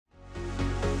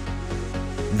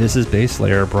This is Base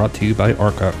Layer, brought to you by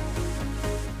Arca.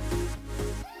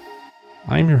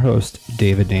 I'm your host,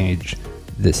 David Nage.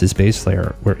 This is Base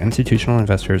Layer, where institutional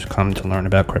investors come to learn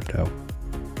about crypto.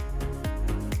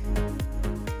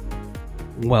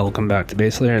 Welcome back to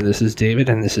Base Layer. This is David,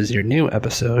 and this is your new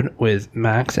episode with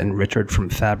Max and Richard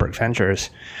from Fabric Ventures.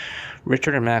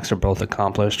 Richard and Max are both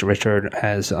accomplished. Richard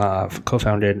has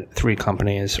co-founded 3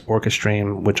 companies: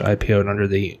 Orchestream, which IPO'd under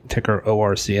the ticker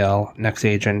ORCL,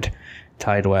 NextAgent,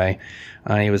 Tideway.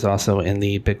 He was also in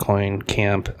the Bitcoin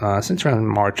camp since around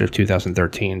March of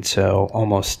 2013, so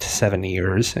almost 7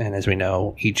 years. And as we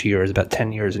know, each year is about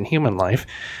 10 years in human life,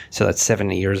 so that's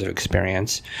 70 years of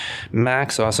experience.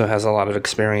 Max also has a lot of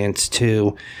experience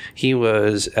too. He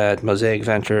was at Mosaic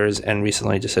Ventures and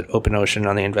recently just at OpenOcean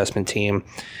on the investment team.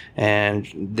 And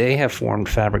they have formed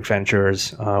Fabric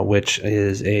Ventures, which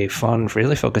is a fund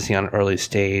really focusing on early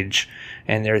stage.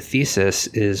 And their thesis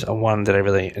is one that I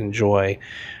really enjoy.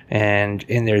 And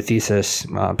in their thesis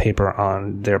paper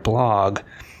on their blog,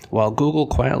 while Google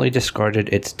quietly discarded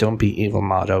its "Don't Be Evil"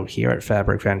 motto, here at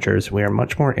Fabric Ventures, we are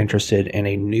much more interested in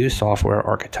a new software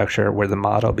architecture where the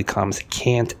motto becomes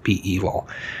 "Can't be evil."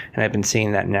 And I've been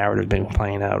seeing that narrative been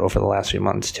playing out over the last few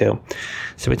months too.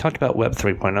 So we talked about Web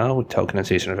 3.0,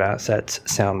 tokenization of assets,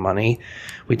 sound money.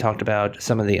 We talked about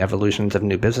some of the evolutions of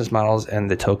new business models and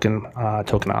the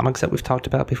tokenomics that we've talked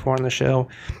about before on the show.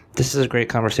 This is a great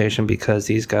conversation because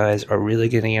these guys are really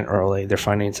getting in early. They're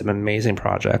finding some amazing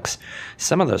projects.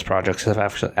 Some of those projects have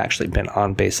actually been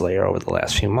on Base Layer over the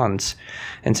last few months.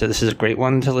 And so this is a great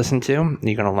one to listen to.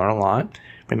 You're going to learn a lot.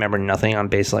 Remember, nothing on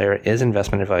Base Layer is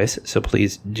investment advice, so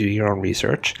please do your own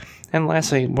research. And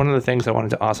lastly, one of the things I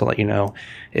wanted to also let you know,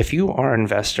 if you are an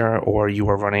investor or you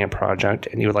are running a project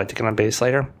and you would like to get on Base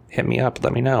Layer, hit me up,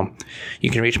 let me know. You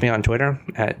can reach me on Twitter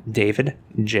at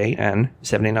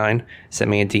DavidJN79.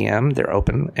 Send me a DM, they're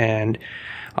open. And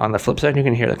on the flip side, you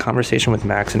can hear the conversation with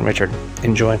Max and Richard.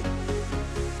 Enjoy.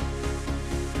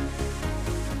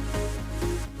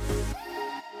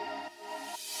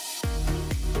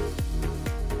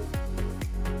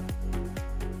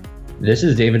 This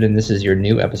is David, and this is your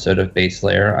new episode of Base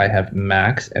Layer. I have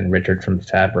Max and Richard from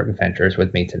Fabric Ventures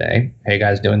with me today. How you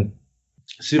guys doing?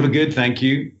 Super good, thank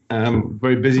you.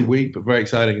 Very busy week, but very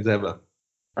exciting as ever.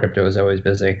 Crypto is always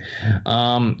busy.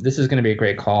 This is going to be a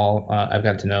great call. I've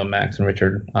got to know Max and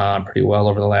Richard pretty well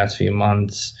over the last few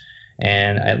months,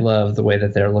 and I love the way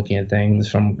that they're looking at things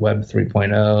from Web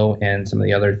 3.0 and some of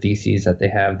the other theses that they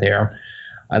have there.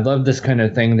 I love this kind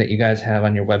of thing that you guys have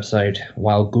on your website.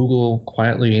 While Google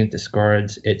quietly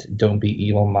discards its "Don't Be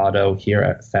Evil" motto, here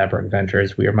at Fabric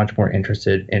Ventures, we are much more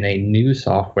interested in a new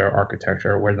software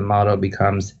architecture where the motto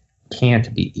becomes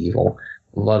 "Can't be evil."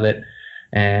 Love it.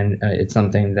 And it's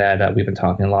something that we've been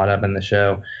talking a lot of in the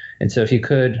show. And so if you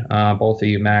could, both of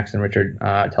you, Max and Richard,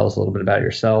 tell us a little bit about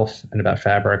yourself and about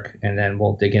Fabric, and then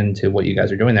we'll dig into what you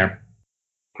guys are doing there.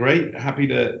 Great. Happy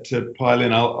to pile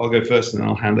in. I'll go first and then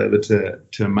I'll hand over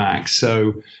to Max.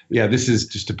 So, yeah, this is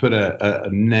just to put a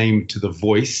name to the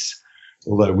voice,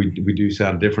 although we do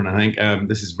sound different, I think.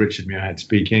 This is Richard Muirhead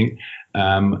speaking.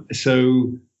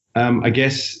 I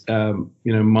guess,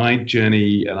 my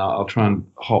journey, and I'll try and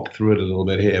hop through it a little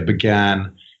bit here,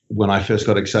 began when I first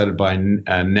got excited by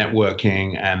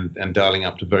networking and dialing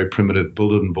up to very primitive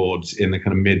bulletin boards in the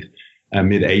kind of mid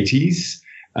 80s.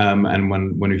 And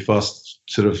when we first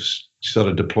sort of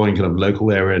started deploying kind of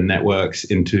local area networks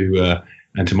into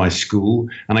my school,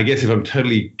 and I guess if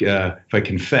I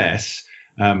confess,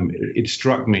 it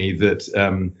struck me that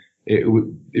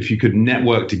if you could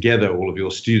network together all of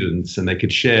your students and they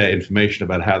could share information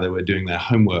about how they were doing their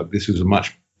homework, this was a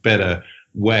much better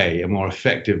way, a more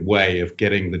effective way of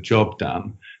getting the job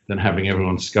done than having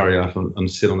everyone scurry off and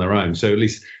sit on their own. So at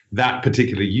least that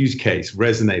particular use case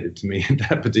resonated to me at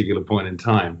that particular point in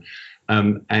time.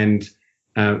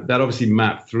 That obviously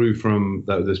mapped through from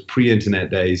those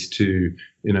pre-internet days to,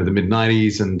 the mid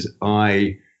 90s. And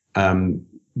I,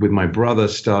 with my brother,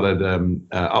 started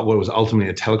what was ultimately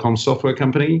a telecom software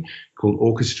company called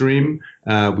Orchestream.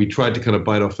 We tried to kind of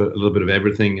bite off a little bit of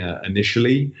everything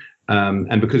initially.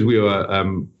 And because we were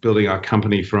building our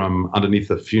company from underneath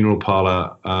a funeral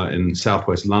parlor in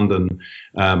southwest London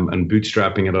and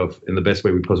bootstrapping it off in the best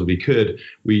way we possibly could,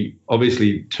 we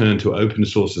obviously turned to open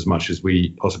source as much as we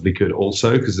possibly could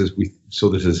also, because we saw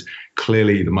this as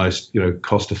clearly the most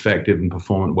cost-effective and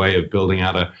performant way of building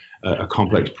out a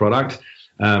complex product.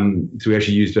 So we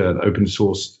actually used an open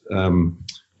source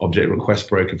object request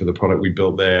broker for the product we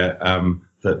built there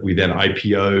that we then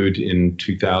IPO'd in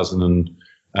 2000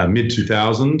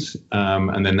 mid-2000s,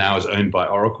 and then now is owned by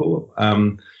Oracle.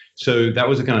 So that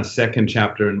was a kind of second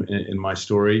chapter in my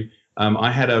story.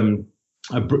 I had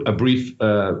a brief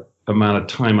amount of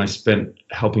time I spent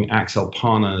helping Accel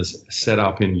Partners set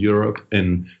up in Europe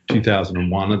in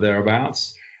 2001 or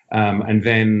thereabouts, and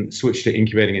then switched to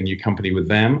incubating a new company with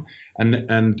them.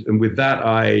 And with that,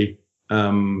 I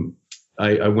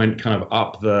went kind of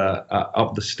up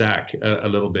the stack a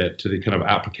little bit to the kind of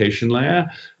application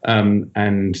layer,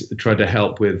 and tried to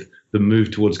help with the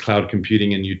move towards cloud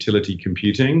computing and utility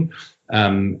computing.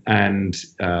 And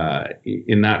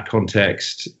in that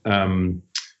context,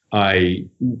 I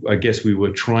guess we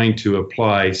were trying to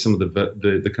apply some of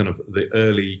the kind of the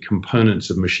early components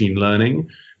of machine learning,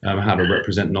 how to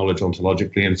represent knowledge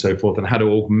ontologically and so forth, and how to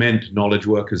augment knowledge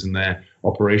workers in their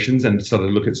operations, and started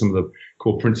to look at some of the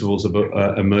core principles of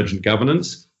emergent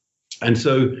governance. And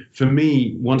so for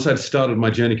me, once I'd started my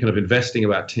journey kind of investing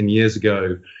about 10 years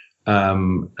ago,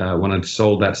 when I'd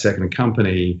sold that second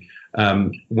company,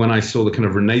 when I saw the kind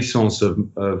of renaissance of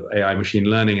AI machine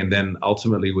learning, and then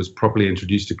ultimately was properly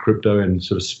introduced to crypto in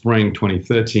sort of spring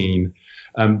 2013,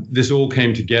 this all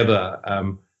came together,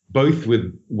 both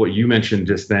with what you mentioned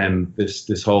just then,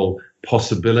 this whole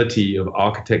possibility of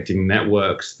architecting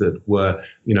networks that were,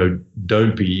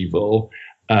 don't be evil,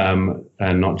 and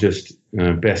not just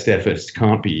best efforts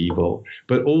can't be evil,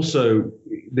 but also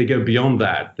they go beyond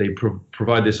that. They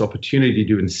provide this opportunity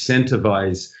to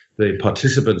incentivize the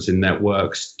participants in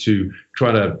networks to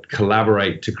try to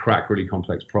collaborate to crack really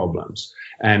complex problems,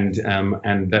 and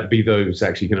that be those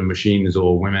actually kind of machines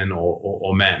or women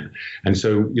or men. And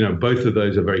so, both of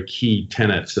those are very key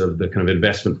tenets of the kind of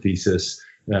investment thesis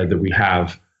that we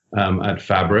have at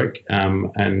Fabric.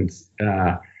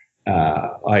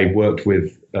 I worked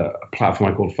with a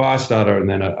platform I called Firestarter, and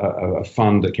then a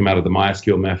fund that came out of the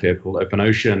MySQL mafia called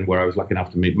OpenOcean, where I was lucky enough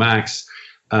to meet Max.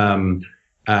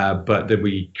 But then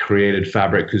we created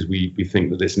Fabric because we think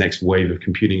that this next wave of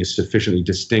computing is sufficiently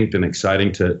distinct and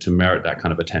exciting to merit that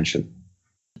kind of attention.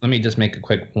 Let me just make a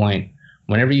quick point.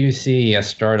 Whenever you see a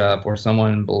startup or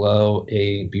someone below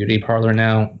a beauty parlor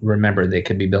now, remember they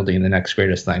could be building the next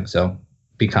greatest thing. So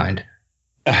be kind.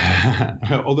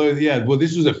 Although,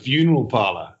 this was a funeral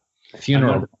parlor.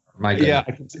 Funeral. My God. Yeah,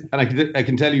 and I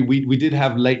can tell you, we did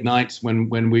have late nights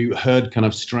when we heard kind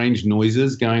of strange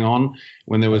noises going on,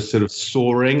 when there was sort of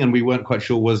soaring, and we weren't quite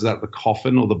sure, was that the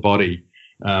coffin or the body?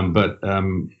 But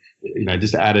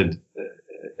just added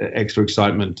extra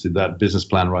excitement to that business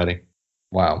plan writing.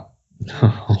 Wow.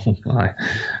 Oh my.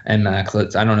 And Max,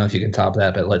 I don't know if you can top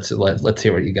that, but let's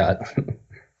hear what you got.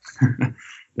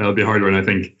 That'll be a hard one, I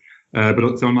think.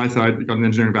 But so on my side, I got an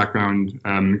engineering background,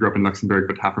 grew up in Luxembourg,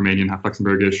 but half Romanian, half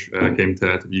Luxembourgish, came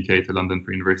to the UK, to London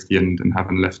for university, and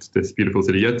haven't left this beautiful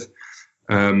city yet.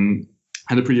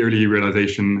 Had a pretty early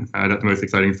realization that the most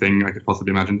exciting thing I could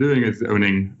possibly imagine doing is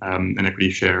owning an equity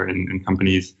share in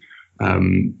companies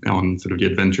on sort of the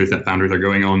adventures that founders are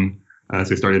going on.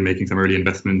 So I started making some early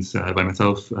investments by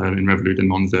myself in Revolut and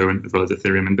Monzo, and as well as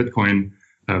Ethereum and Bitcoin.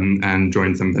 And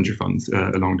joined some venture funds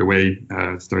along the way.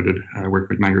 Started work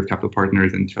with Mangrove Capital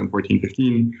Partners in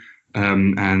 2014-15,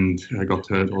 and I got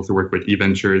to also work with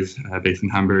eVentures based in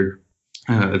Hamburg,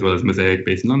 as well as Mosaic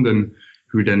based in London,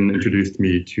 who then introduced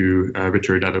me to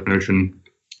Richard at OpenOcean,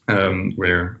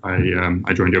 where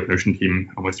I joined the OpenOcean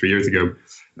team almost 3 years ago.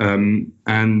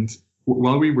 And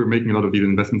while we were making a lot of these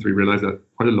investments, we realized that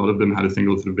quite a lot of them had a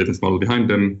single sort of business model behind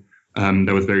them.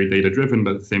 That was very data driven,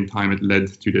 but at the same time, it led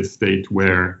to this state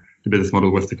where the business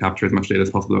model was to capture as much data as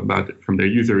possible from their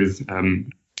users,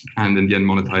 and in the end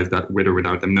monetize that with or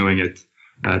without them knowing it,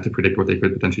 to predict what they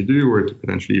could potentially do, or to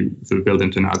potentially sort of build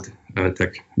into an ad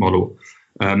tech model.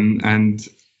 And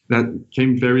that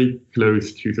came very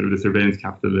close to sort of the surveillance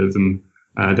capitalism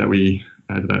that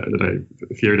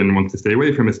I feared and wanted to stay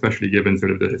away from, especially given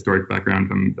sort of the historic background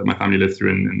that my family lives through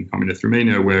in communist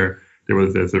Romania, where there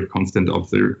was a sort of constant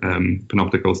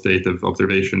panoptical state of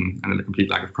observation and a complete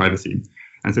lack of privacy.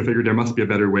 And so I figured there must be a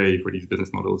better way for these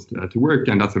business models to work.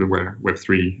 And that's sort of where Web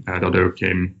 3.0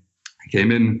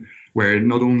 came in, where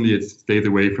not only it stays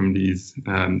away from these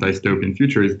dystopian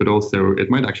futures, but also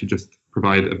it might actually just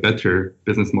provide a better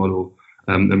business model,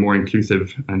 a more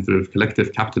inclusive and sort of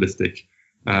collective capitalistic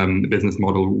business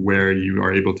model, where you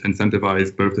are able to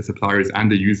incentivize both the suppliers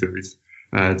and the users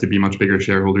to be much bigger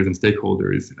shareholders and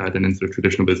stakeholders than in sort of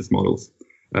traditional business models.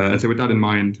 And so with that in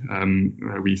mind,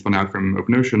 we spun out from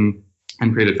OpenOcean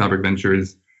and created Fabric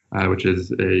Ventures, which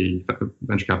is a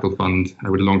venture capital fund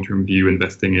with a long-term view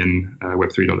investing in Web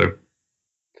 3.0.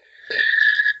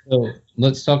 So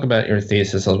let's talk about your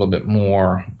thesis a little bit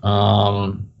more.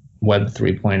 Web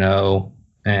 3.0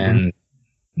 and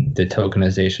the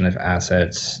tokenization of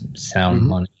assets, sound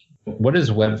money. What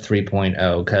is Web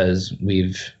 3.0? Because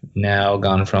we've now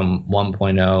gone from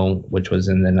 1.0, which was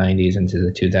in the 90s, into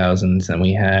the 2000s, and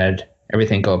we had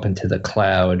everything go up into the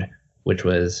cloud, which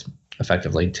was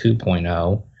effectively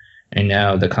 2.0. And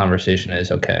now the conversation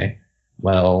is, okay,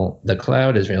 well, the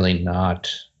cloud is really not,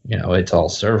 it's all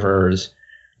servers.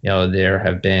 There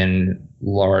have been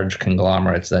large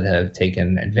conglomerates that have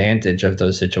taken advantage of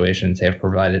those situations. They have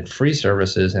provided free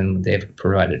services and they've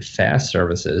provided fast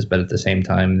services, but at the same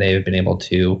time, they've been able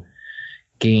to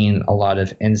gain a lot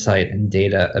of insight and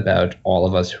data about all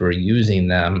of us who are using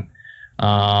them.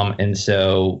 And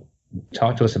so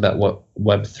talk to us about what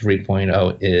Web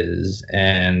 3.0 is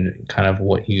and kind of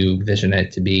what you vision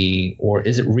it to be, or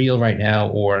is it real right now?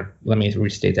 Or let me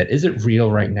restate that. Is it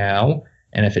real right now?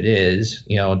 And if it is,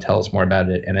 tell us more about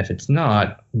it. And if it's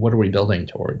not, what are we building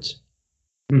towards?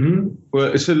 Mm-hmm.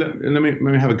 Well, so let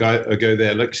me have a go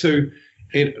there.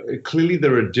 Clearly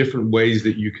there are different ways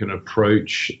that you can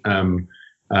approach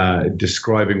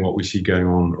describing what we see going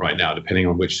on right now, depending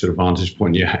on which sort of vantage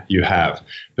point you have.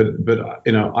 But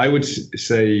I would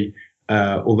say,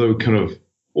 although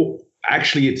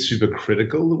actually it's super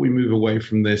critical that we move away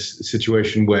from this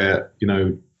situation where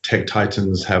tech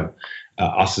titans have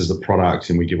us as the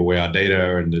product and we give away our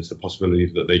data, and there's the possibility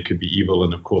that they could be evil,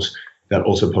 and of course that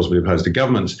also possibly applies to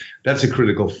governments. That's a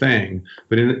critical thing.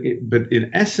 But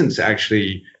in essence,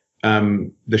 actually,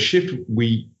 the shift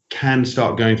we can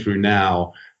start going through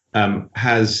now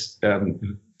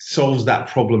solves that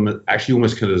problem actually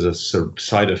almost kind of as a sort of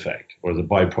side effect or as a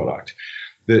byproduct.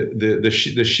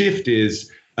 The shift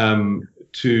is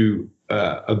to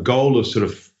a goal of sort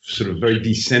of very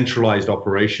decentralized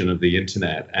operation of the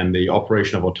internet and the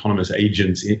operation of autonomous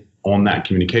agents on that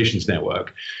communications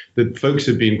network that folks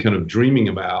have been kind of dreaming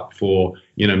about for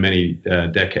many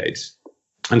decades.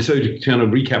 And so to kind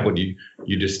of recap what you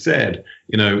just said,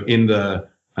 in the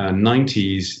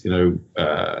 90s,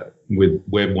 with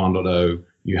Web 1.0,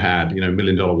 you had $1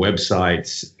 million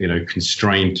websites,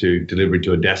 constrained to delivery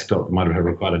to a desktop that might have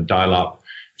required a dial-up,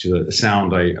 which is a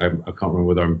sound I can't remember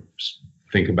whether I'm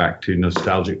thinking back to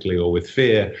nostalgically or with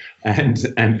fear, and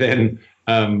then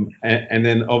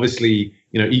obviously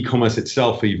e-commerce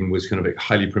itself even was kind of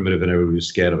highly primitive and everybody was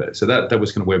scared of it. So that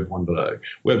was kind of Web 1.0.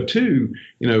 Web 2,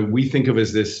 we think of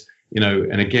as this,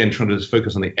 and again trying to just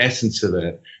focus on the essence of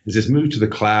it, is this move to the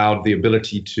cloud, the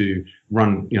ability to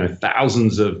run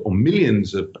thousands of or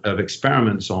millions of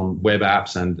experiments on web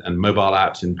apps and mobile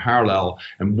apps in parallel,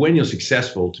 and when you're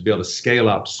successful, to be able to scale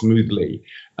up smoothly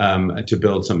to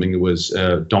build something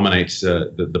that dominates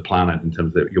the planet in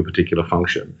terms of your particular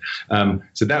function.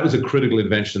 So that was a critical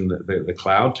invention. The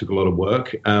cloud took a lot of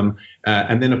work, and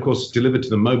then of course delivered to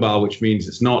the mobile, which means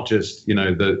it's not just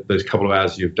those couple of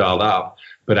hours you've dialed up,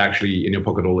 but actually in your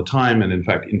pocket all the time, and in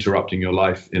fact interrupting your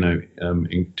life, to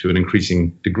an increasing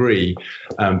degree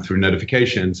through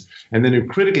notifications. And then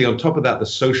critically on top of that, the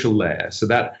social layer. So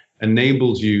that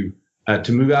enables you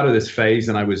to move out of this phase.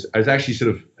 And I was actually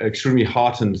sort of extremely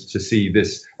heartened to see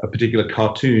a particular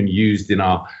cartoon used in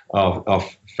our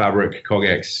Fabric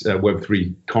CogX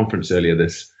Web3 conference earlier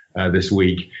this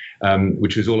week,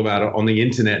 which was all about on the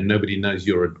internet, nobody knows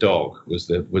you're a dog was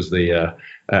the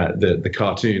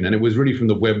cartoon. And it was really from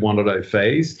the Web 1.0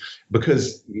 phase,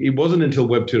 because it wasn't until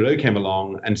Web 2.0 came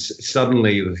along and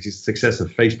suddenly the success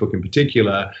of Facebook in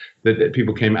particular, that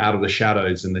people came out of the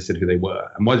shadows and they said who they were.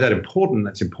 And why is that important?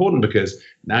 That's important because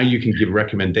now you can give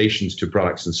recommendations to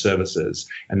products and services,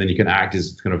 and then you can act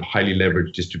as kind of highly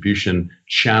leveraged distribution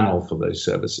channel for those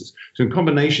services. So in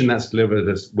combination, that's delivered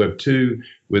as Web 2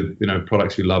 with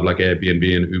products we love like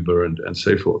Airbnb and Uber and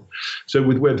so forth. So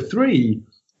with Web 3,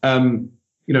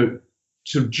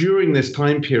 so during this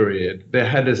time period, there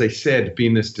had, as I said,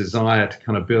 been this desire to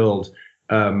kind of build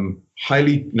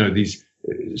highly, these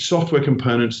software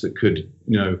components that could,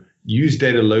 use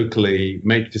data locally,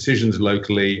 make decisions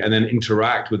locally, and then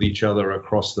interact with each other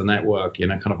across the network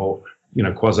in a kind of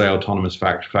quasi-autonomous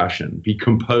fashion, be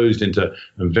composed into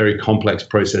very complex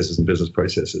processes and business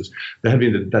processes.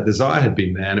 That desire had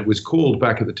been there, and it was called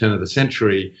back at the turn of the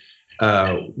century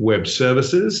web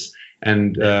services.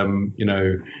 And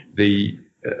the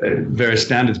various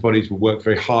standards bodies will work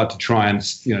very hard to try and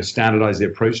standardize the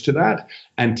approach to that.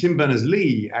 And Tim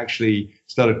Berners-Lee actually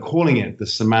started calling it the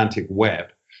semantic web.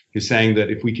 He's saying that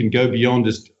if we can go beyond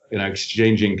just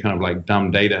exchanging kind of like dumb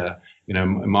data,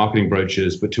 marketing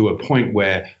brochures, but to a point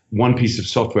where one piece of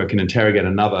software can interrogate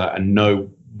another and know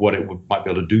what it might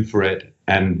be able to do for it,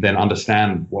 and then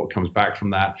understand what comes back from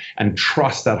that and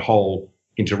trust that whole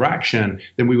interaction,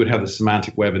 then we would have the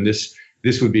semantic web. And this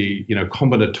would be,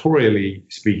 combinatorially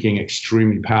speaking,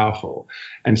 extremely powerful.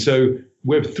 And so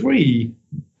Web3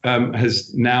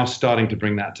 has now starting to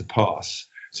bring that to pass.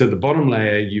 So the bottom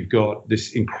layer, you've got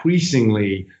this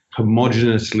increasingly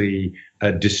homogeneously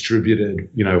distributed,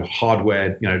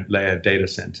 hardware, layer data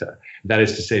center. That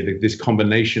is to say that this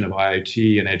combination of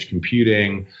IoT and edge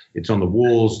computing, it's on the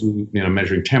walls,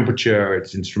 measuring temperature,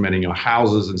 it's instrumenting your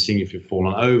houses and seeing if you've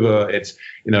fallen over, it's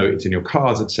in your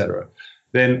cars, etc.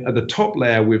 Then at the top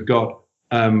layer, we've got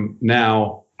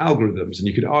now algorithms. And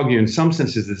you could argue in some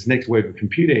senses this next wave of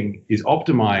computing is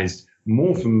optimized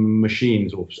more for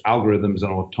machines or algorithms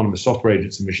and autonomous software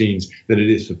agents and machines than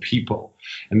it is for people.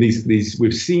 And these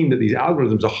we've seen that these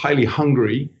algorithms are highly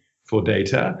hungry for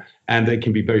data, and they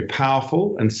can be very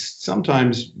powerful, and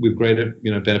sometimes with greater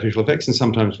beneficial effects, and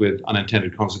sometimes with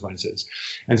unintended consequences.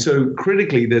 And so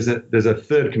critically, there's a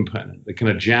third component, the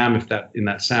kind of jam in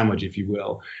that sandwich, if you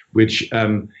will, which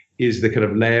is the kind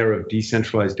of layer of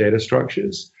decentralized data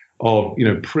structures of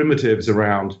primitives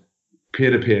around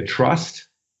peer-to-peer trust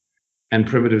and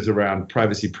primitives around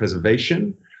privacy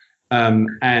preservation,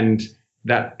 and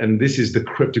this is the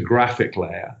cryptographic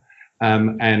layer,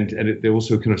 and it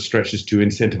also kind of stretches to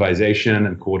incentivization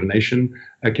and coordination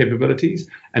capabilities.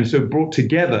 And so brought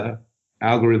together,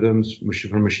 algorithms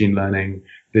from machine learning,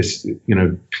 this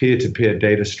peer-to-peer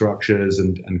data structures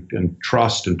and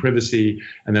trust and privacy,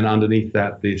 and then underneath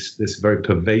that this very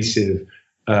pervasive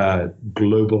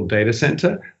global data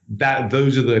center.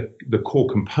 Those are the core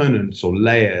components or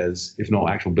layers, if not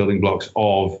actual building blocks,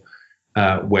 of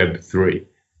Web3.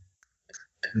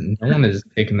 No one has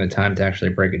taken the time to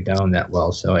actually break it down that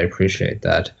well, so I appreciate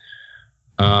that.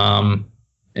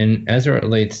 And as it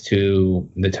relates to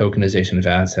the tokenization of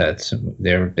assets,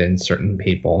 there have been certain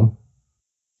people,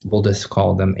 we'll just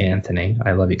call them Anthony,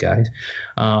 I love you guys,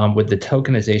 with the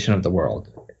tokenization of the world.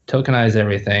 Tokenize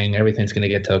everything, everything's going to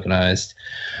get tokenized.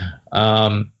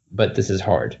 But this is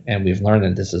hard, and we've learned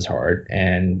that this is hard,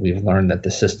 and we've learned that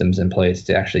the systems in place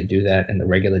to actually do that, and the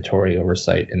regulatory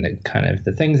oversight, and the kind of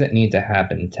the things that need to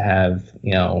happen to have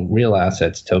real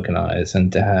assets tokenized,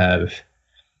 and to have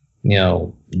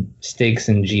stakes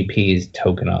in GPs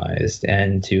tokenized,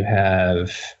 and to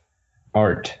have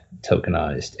art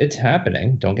tokenized. It's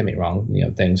happening. Don't get me wrong.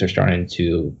 Things are starting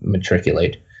to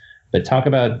matriculate. But talk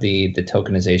about the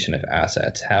tokenization of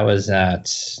assets. How is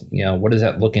that? What is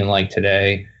that looking like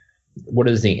today? What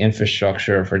is the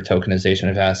infrastructure for tokenization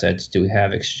of assets? Do we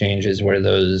have exchanges where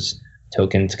those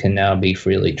tokens can now be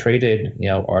freely traded?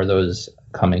 Are those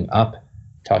coming up?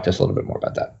 Talk to us a little bit more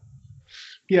about that.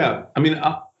 Yeah, I mean,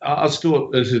 I'll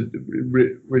start,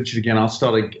 Richard, again, I'll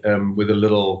start with a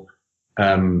little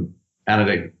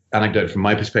anecdote from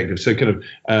my perspective. So kind of,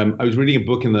 I was reading a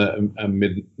book in the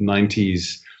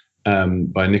mid-90s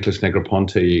by Nicholas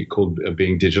Negroponte called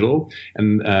Being Digital,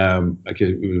 and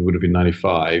it would have been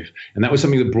 95, and that was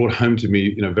something that brought home to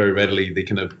me, very readily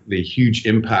the huge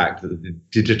impact that the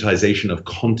digitization of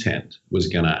content was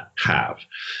going to have,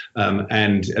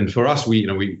 and for us,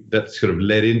 that sort of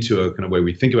led into a kind of way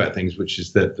we think about things, which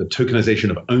is that the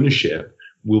tokenization of ownership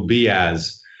will be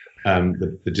as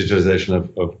the digitization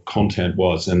of content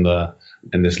was in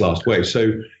this last wave.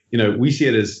 So we see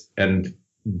it as, and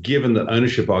given that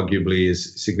ownership arguably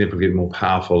is significantly more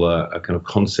powerful a kind of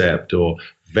concept or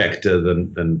vector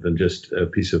than just a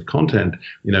piece of content,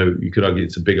 you could argue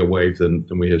it's a bigger wave than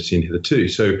we have seen hitherto.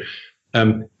 So,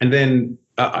 and then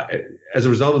as a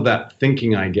result of that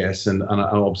thinking, I guess, and an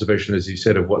observation, as you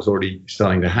said, of what's already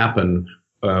starting to happen,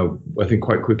 I think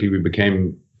quite quickly we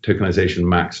became tokenization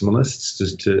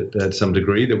maximalists to some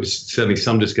degree. There was certainly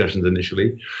some discussions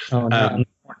initially. Oh, no.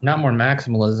 Not more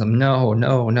maximalism. No.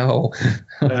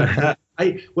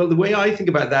 Well, the way I think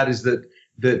about that is that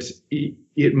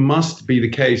it must be the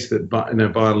case that by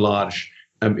and large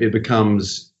it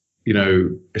becomes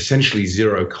essentially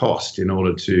zero cost in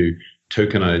order to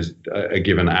tokenize a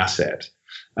given asset.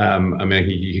 I mean,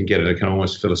 you can get at a kind of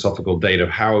almost philosophical date of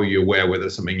how are you aware whether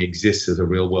something exists as a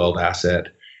real world asset,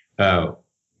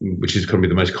 which is going to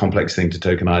be the most complex thing to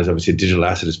tokenize. Obviously, a digital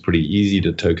asset is pretty easy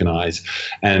to tokenize.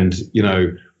 And,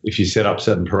 if you set up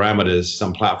certain parameters,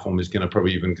 some platform is going to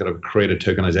probably even kind of create a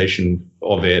tokenization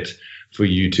of it for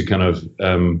you to kind of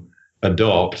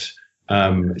adopt.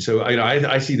 So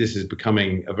I see this as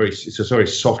becoming a very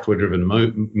software-driven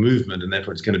movement, and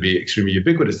therefore it's going to be extremely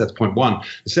ubiquitous. That's point one.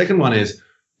 The second one is,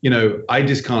 I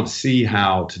just can't see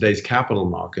how today's capital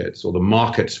markets or the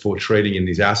markets for trading in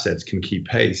these assets can keep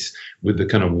pace with the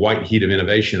kind of white heat of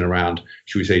innovation around,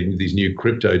 should we say, these new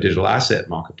crypto digital asset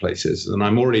marketplaces. And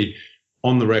I'm already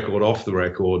on the record, off the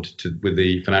record, with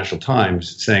the Financial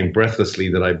Times, saying breathlessly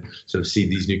that I sort of see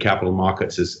these new capital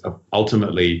markets as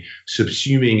ultimately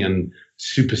subsuming and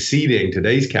superseding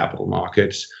today's capital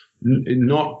markets,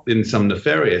 not in some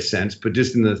nefarious sense, but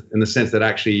just in the sense that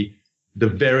actually the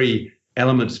very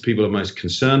elements people are most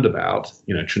concerned about,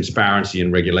 transparency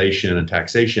and regulation and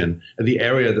taxation, are the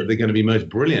area that they're going to be most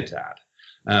brilliant at.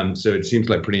 So it seems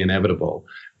like pretty inevitable.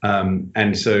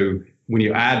 And so when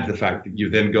you add the fact that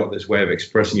you've then got this way of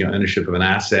expressing your ownership of an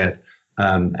asset,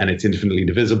 and it's infinitely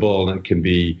divisible, and it can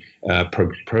be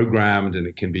programmed, and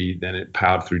it can be then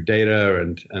powered through data,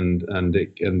 and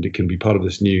it can be part of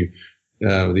this new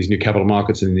these new capital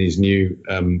markets and these new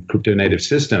crypto native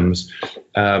systems.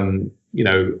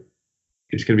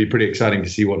 It's going to be pretty exciting to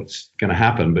see what's going to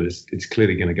happen, but it's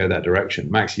clearly going to go that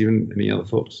direction. Max, any other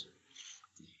thoughts?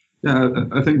 Yeah,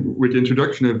 I think with the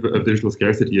introduction of digital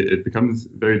scarcity, it becomes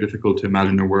very difficult to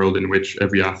imagine a world in which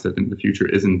every asset in the future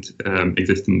isn't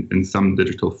existing in some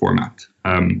digital format.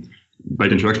 By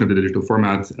the introduction of the digital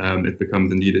format, it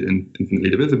becomes indeed infinitely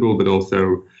divisible, but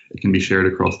also it can be shared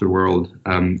across the world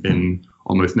in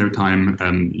almost no time.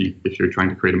 If you're trying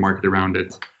to create a market around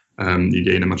it, you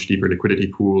gain a much deeper liquidity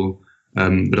pool,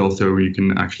 but also you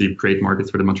can actually create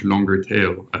markets with a much longer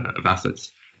tail of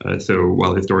assets. So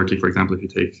while historically, for example, if you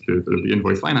take the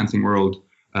invoice financing world,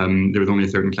 there was only a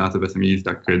certain class of SMEs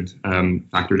that could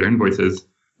factor their invoices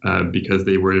because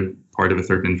they were part of a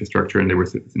certain infrastructure and they were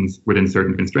within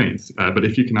certain constraints. But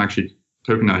if you can actually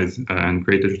tokenize and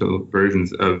create digital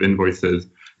versions of invoices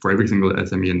for every single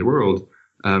SME in the world,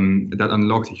 that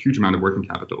unlocks a huge amount of working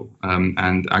capital.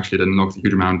 And actually that unlocks a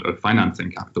huge amount of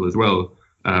financing capital as well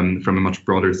from a much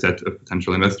broader set of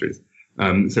potential investors.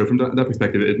 So from that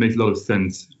perspective, it makes a lot of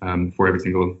sense for every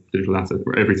single digital asset,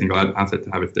 or every single asset to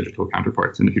have its digital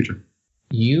counterparts in the future.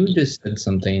 You just said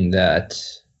something that,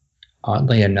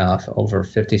 oddly enough, over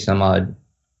 50 some odd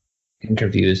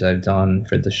interviews I've done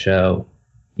for the show,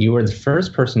 you were the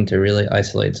first person to really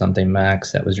isolate something,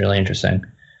 Max, that was really interesting.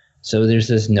 So there's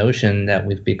this notion that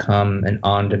we've become an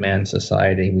on-demand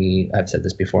society. I've said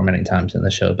this before many times in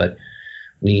the show, but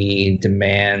we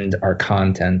demand our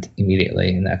content immediately,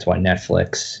 and that's why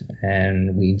Netflix,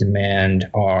 and we demand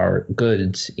our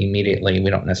goods immediately.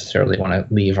 We don't necessarily want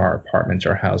to leave our apartments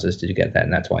or houses to get that,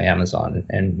 and that's why Amazon,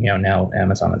 and now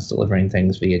Amazon is delivering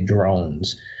things via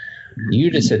drones.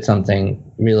 You just said something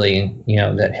really,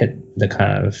 that hit the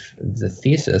kind of the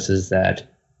thesis, is that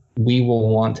we will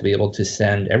want to be able to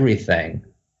send everything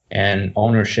and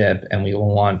ownership, and we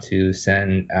will want to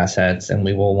send assets, and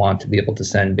we will want to be able to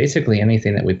send basically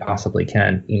anything that we possibly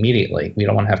can immediately. We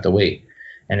don't want to have to wait.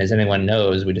 And as anyone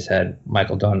knows, we just had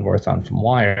Michael Dunworth on from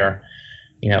Wire.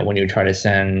 When you try to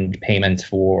send payments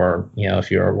for,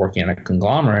 if you're working in a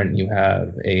conglomerate and you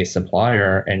have a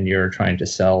supplier and you're trying to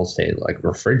sell, say, like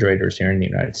refrigerators here in the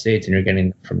United States, and you're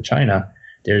getting from China,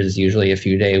 there's usually a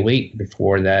few day wait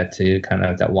before that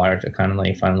wire to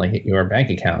finally hit your bank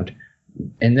account.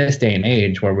 In this day and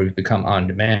age where we've become on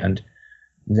demand,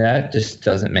 that just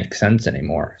doesn't make sense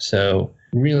anymore. So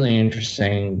really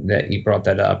interesting that you brought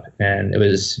that up. And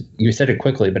you said it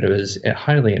quickly, but it was a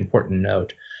highly important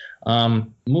note.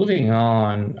 Moving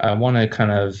on, I want to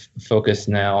kind of focus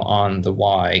now on the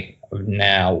why of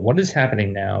now. What is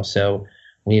happening now? So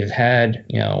we've had,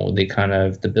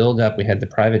 the build up, we had the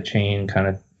private chain kind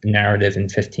of narrative in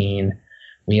 2015.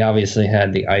 We obviously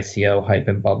had the ICO hype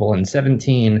and bubble in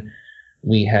 2017.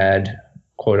 We had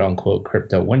quote unquote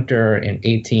crypto winter in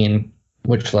 2018,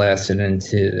 which lasted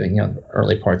into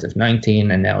early parts of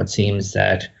 2019, and now it seems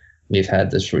that we've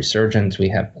had this resurgence. We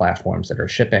have platforms that are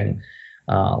shipping,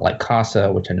 like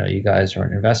Casa, which I know you guys are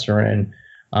an investor in,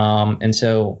 and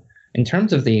so in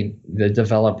terms of the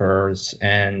developers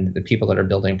and the people that are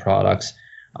building products,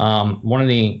 one of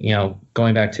the,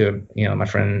 going back to, my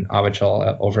friend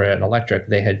Avichal over at Electric,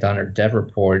 they had done a dev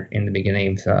report in the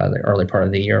beginning of the early part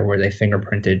of the year where they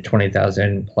fingerprinted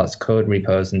 20,000 plus code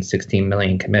repos and 16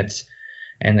 million commits.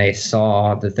 And they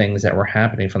saw the things that were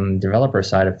happening from the developer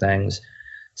side of things.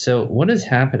 So what is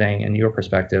happening in your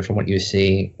perspective from what you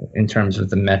see in terms of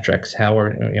the metrics? How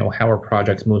are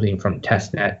projects moving from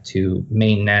testnet to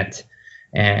mainnet?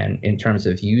 And in terms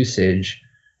of usage,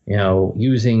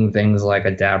 using things like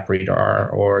a DApp Radar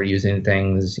or using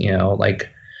things, like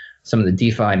some of the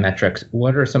DeFi metrics,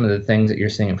 what are some of the things that you're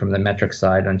seeing from the metric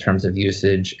side in terms of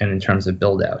usage and in terms of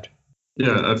build out?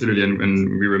 Yeah, absolutely.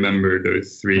 And we remember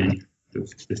those three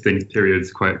distinct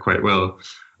periods quite well.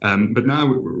 But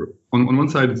now on one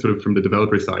side, sort of from the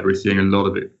developer side, we're seeing a lot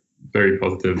of very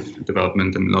positive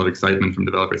development and a lot of excitement from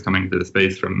developers coming into the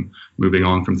space, from moving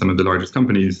on from some of the largest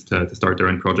companies to start their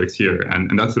own projects here.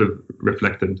 And that's sort of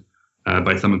reflected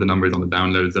by some of the numbers on the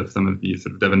downloads of some of these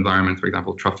sort of dev environments. For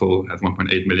example, Truffle has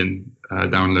 1.8 million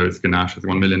downloads, Ganache has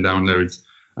 1 million downloads,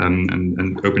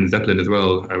 and Open Zeppelin as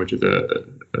well, which is a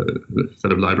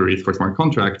set of libraries for smart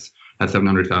contracts, has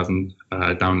 700,000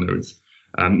 downloads.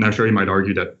 Now, sure, you might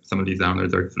argue that some of these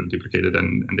downloads are sort of duplicated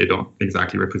and they don't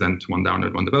exactly represent one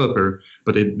download, one developer,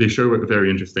 but they show a very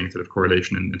interesting sort of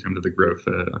correlation in terms of the growth.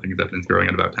 I think Zeppelin's growing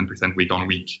at about 10% week on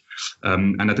week.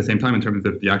 And at the same time, in terms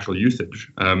of the actual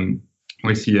usage,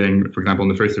 we're seeing, for example, on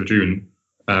the 1st of June,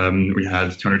 we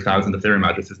had 200,000 Ethereum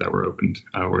addresses that were opened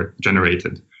or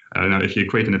generated. Now, if you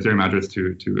equate an Ethereum address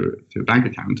to a bank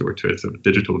account or to a sort of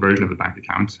digital version of a bank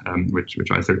account, which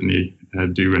I certainly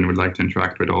do and would like to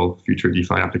interact with all future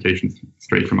DeFi applications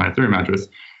straight from my Ethereum address,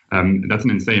 that's an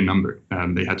insane number.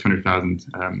 They had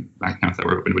 200,000 bank accounts that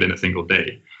were opened within a single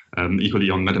day. Equally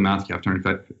on MetaMask, you have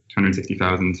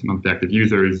 260,000 monthly active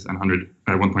users and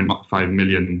 1.5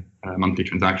 million monthly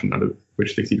transactions, out of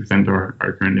which 60% are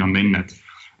currently on mainnet.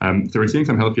 So we're seeing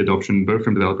some healthy adoption, both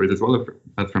from developers as well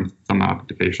as from some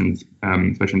applications,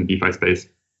 especially in the DeFi space.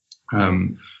 A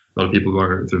lot of people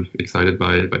are sort of excited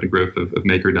by the growth of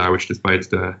MakerDAO, which, despite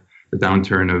the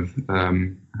downturn of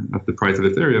the price of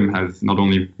Ethereum, has not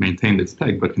only maintained its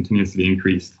peg but continuously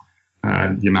increased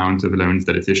the amount of loans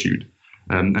that it's issued.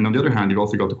 And on the other hand, you've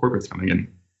also got the corporates coming in.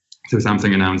 So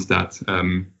Samsung announced that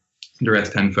their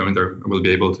S10 phones will be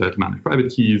able to manage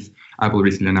private keys. Apple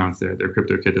recently announced their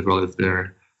CryptoKit, as well as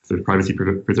their sort of privacy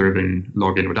preserving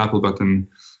login with Apple button.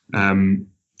 And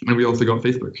we also got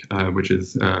Facebook, which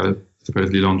is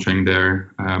supposedly launching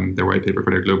their white paper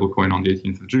for their global coin on the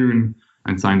 18th of June,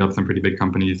 and signed up some pretty big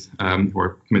companies who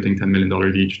are committing $10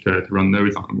 million each to run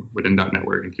nodes within that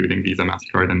network, including Visa,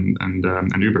 MasterCard,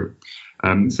 and Uber.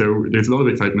 So there's a lot of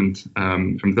excitement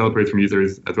from developers, from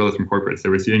users, as well as from corporates.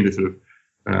 So we're seeing this sort of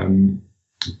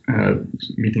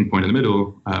meeting point in the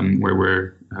middle, where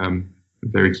we're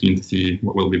very keen to see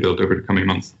what will be built over the coming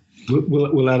months.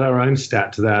 We'll add our own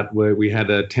stat to that, where we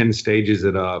had 10 stages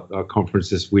at our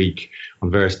conference this week on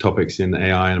various topics in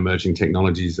AI and emerging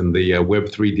technologies, and the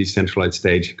Web3 decentralized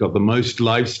stage got the most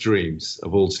live streams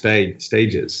of all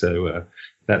stages. So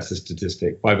that's a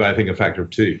statistic by I think a factor of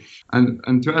 2.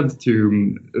 And to add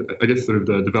to, I guess, sort of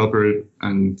the developer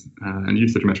and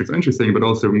usage metrics are interesting, but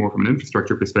also more from an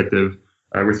infrastructure perspective.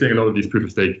 We're seeing a lot of these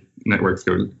proof-of-stake networks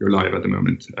go live at the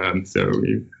moment. So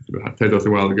we had Tezos a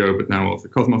while ago, but now also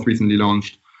Cosmos recently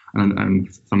launched,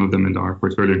 and some of them in our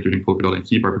portfolio, including Polkadot and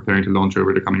Keep, are preparing to launch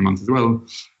over the coming months as well.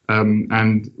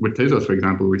 And with Tezos, for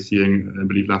example, we're seeing, I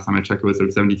believe last time I checked, it was sort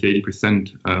of 70 to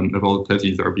 80% of all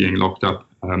Tezos are being locked up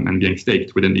and being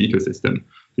staked within the ecosystem.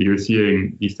 So you're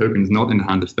seeing these tokens not in the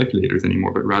hands of speculators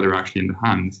anymore, but rather actually in the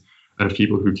hands of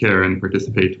people who care and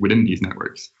participate within these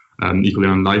networks. Equally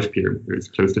on LivePeer, there's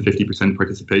close to 50%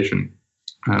 participation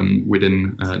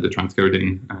within the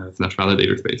transcoding /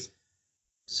 validator space.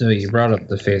 So you brought up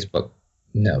the Facebook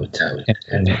note,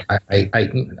 and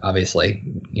I obviously,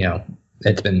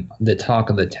 it's been the talk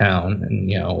of the town,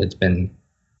 and it's been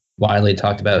widely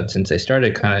talked about since they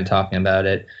started kind of talking about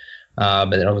it.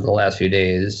 But over the last few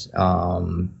days,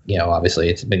 obviously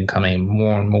it's been coming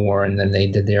more and more. And then they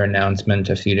did their announcement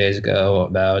a few days ago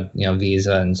about,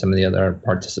 Visa and some of the other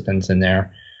participants in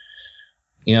there.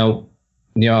 There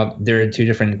are two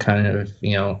different kind of,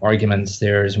 arguments.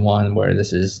 There's one where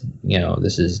this is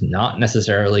not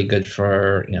necessarily good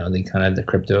for, the kind of the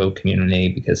crypto community,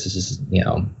 because this is,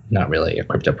 not really a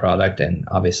crypto product. And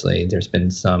obviously there's been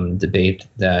some debate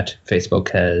that Facebook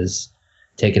has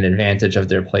taken advantage of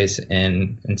their place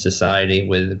in society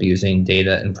with abusing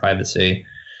data and privacy.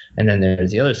 And then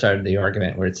there's the other side of the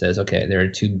argument where it says, okay, there are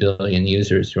 2 billion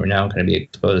users who are now going to be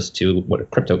exposed to what a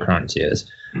cryptocurrency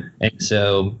is. And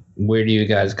so where do you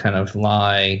guys kind of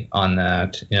lie on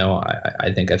that?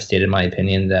 I think I've stated my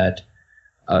opinion that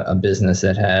a business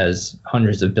that has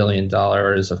hundreds of $1 billion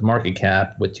of market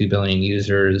cap with 2 billion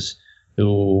users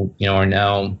who are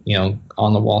now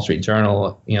on the Wall Street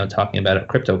Journal talking about a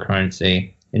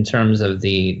cryptocurrency, in terms of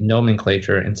the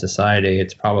nomenclature in society,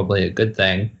 it's probably a good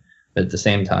thing. But at the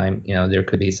same time, there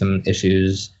could be some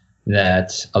issues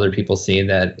that other people see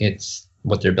that it's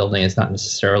what they're building is not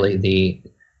necessarily the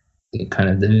kind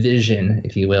of the vision,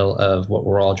 if you will, of what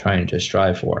we're all trying to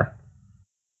strive for.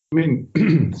 I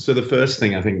mean, so the first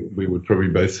thing I think we would probably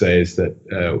both say is that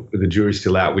the jury's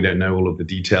still out. We don't know all of the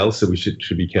details, so we should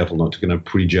be careful not to kind of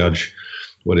prejudge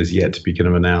what is yet to be kind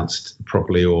of announced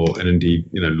properly and indeed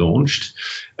launched.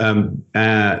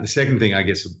 The second thing I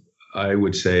guess I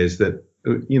would say is that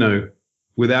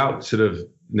without sort of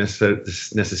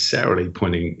necessarily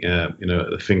pointing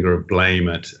the finger of blame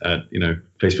at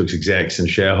Facebook's execs and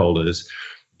shareholders,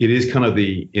 it is kind of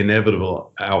the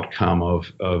inevitable outcome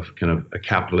of kind of a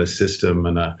capitalist system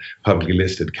and a publicly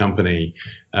listed company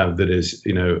that is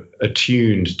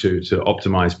attuned to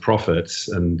optimize profits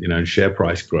and share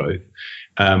price growth.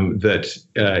 that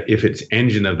if its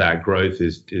engine of that growth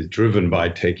is driven by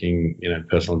taking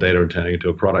personal data and turning it into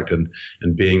a product and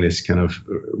being this kind of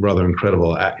rather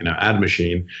incredible ad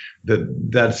machine,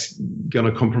 that's going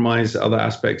to compromise other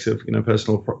aspects of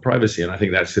personal privacy. And I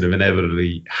think that's sort of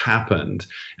inevitably happened.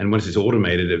 And once it's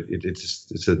automated,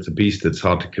 it's a beast that's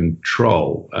hard to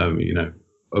control.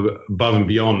 Above and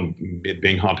beyond it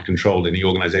being hard to control in the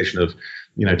organization of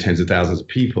tens of thousands of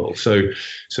people. So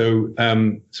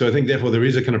I think therefore there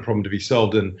is a kind of problem to be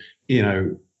solved. And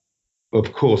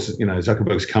of course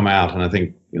Zuckerberg's come out, and I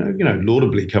think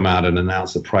laudably come out and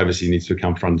announced that privacy needs to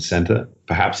become front and center,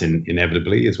 perhaps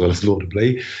inevitably as well as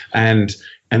laudably. And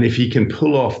if he can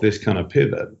pull off this kind of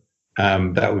pivot,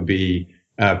 that would be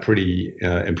pretty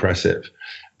impressive.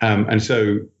 And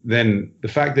so then the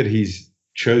fact that he's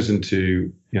chosen to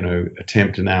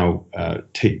attempt to now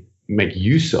make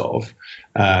use of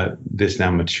this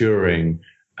now maturing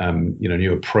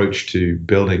new approach to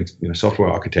building software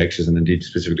architectures, and indeed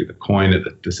specifically the coin at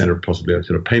the center of possibly a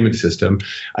sort of payment system,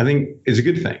 I think is a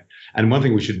good thing. And one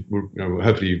thing we should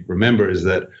hopefully remember is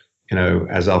that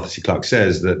as Arthur C. Clarke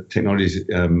says, that technologies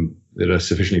that are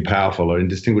sufficiently powerful are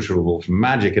indistinguishable from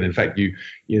magic, and in fact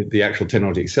the actual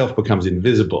technology itself becomes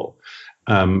invisible.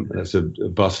 That's a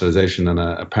bastardization and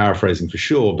a paraphrasing for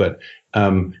sure, but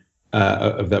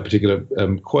of that particular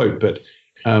quote. But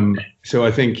so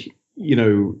I think,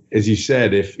 as you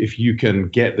said, if you can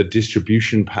get the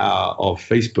distribution power of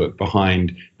Facebook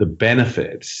behind the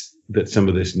benefits that some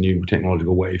of this new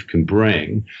technological wave can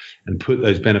bring, and put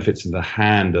those benefits in the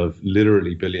hand of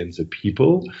literally billions of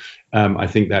people, I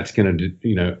think that's going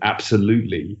to,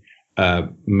 absolutely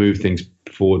move things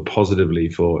forward positively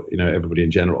for everybody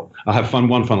in general. I have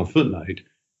one final footnote.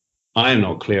 I am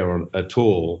not clear at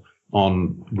all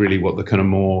on really what the kind of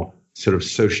more sort of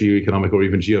socioeconomic or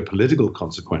even geopolitical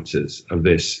consequences of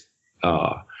this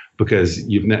are, because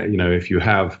if you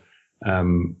have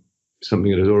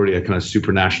something that is already a kind of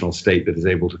supranational state that is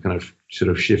able to kind of sort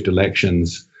of shift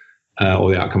elections or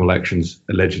the outcome of elections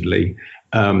allegedly,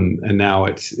 and now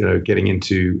it's getting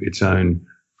into its own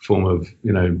form of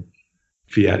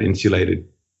fiat insulated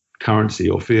currency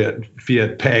or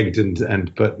fiat pegged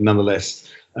and but nonetheless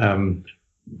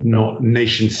not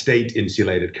nation state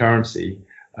insulated currency.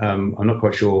 I'm not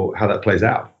quite sure how that plays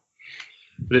out.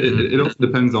 It also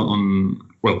depends on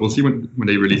well, we'll see when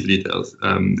they release the details.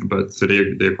 But so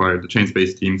they acquired the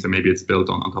Chainspace team, so maybe it's built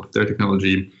on top of their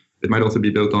technology. It might also be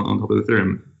built on top of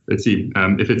Ethereum. Let's see.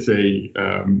 If it's a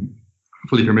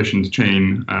fully permissioned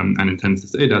chain and intends to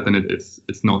say that, then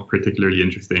it's not particularly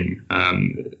interesting,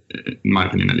 in my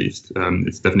opinion at least.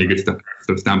 It's definitely a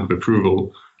good stamp of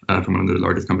approval from one of the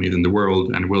largest companies in the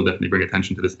world, and will definitely bring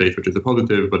attention to the space, which is a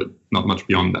positive, but not much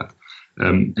beyond that.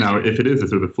 Now, if it is a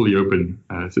sort of a fully open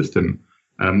system,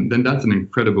 then that's an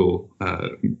incredible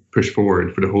push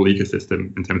forward for the whole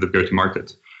ecosystem in terms of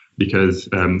go-to-market. Because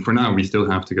for now, we still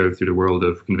have to go through the world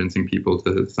of convincing people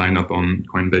to sign up on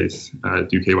Coinbase,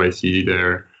 do KYC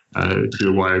there, do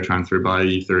a wire transfer, buy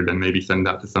Ether, then maybe send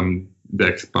that to some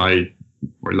DEX, buy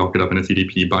or lock it up in a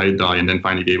CDP, buy a DAI, and then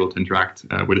finally be able to interact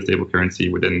with a stable currency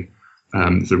within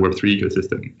the Web3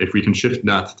 ecosystem. If we can shift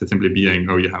that to simply being,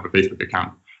 you have a Facebook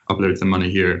account, upload some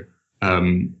money here,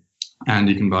 and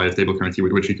you can buy a stable currency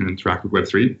with which you can interact with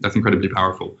Web3, that's incredibly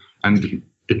powerful. And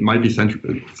it might be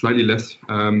slightly less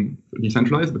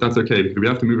decentralized, but that's okay, because we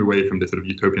have to move away from this sort of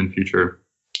utopian future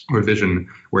or vision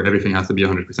where everything has to be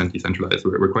 100% decentralized.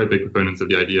 We're quite big proponents of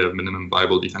the idea of minimum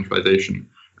viable decentralization,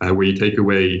 where you take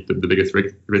away the biggest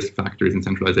risk factors in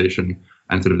centralization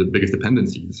and sort of the biggest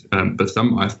dependencies. But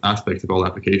some aspects of all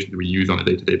applications we use on a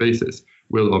day-to-day basis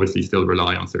will obviously still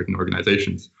rely on certain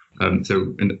organizations.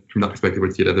 So from that perspective,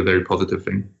 we'd see it as a very positive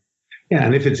thing. Yeah,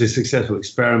 and if it's a successful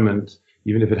experiment,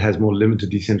 even if it has more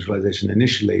limited decentralization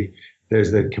initially,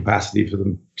 there's the capacity for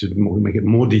them to make it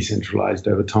more decentralized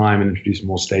over time and introduce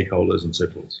more stakeholders and so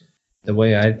forth. The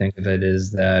way I think of it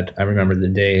is that I remember the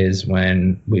days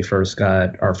when we first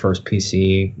got our first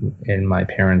PC in my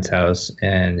parents' house,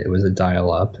 and it was a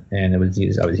dial-up, and I was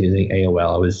using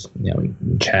AOL. I was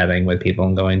chatting with people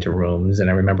and going to rooms, and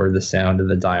I remember the sound of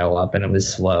the dial-up, and it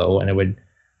was slow, and it would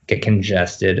get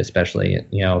congested, especially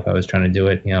if I was trying to do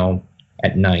it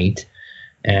at night.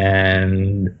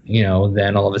 And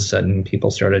then all of a sudden people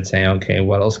started saying, okay,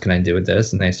 what else can I do with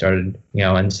this? And they started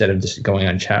instead of just going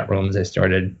on chat rooms, they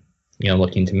started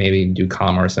looking to maybe do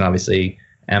commerce. And obviously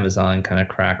Amazon kind of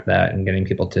cracked that and getting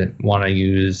people to want to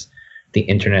use the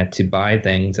internet to buy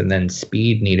things, and then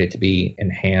speed needed to be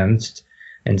enhanced.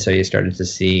 And so you started to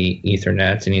see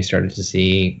Ethernets, and you started to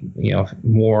see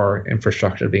more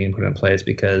infrastructure being put in place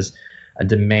because a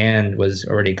demand was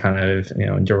already kind of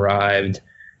derived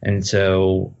And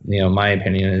so, my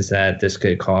opinion is that this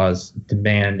could cause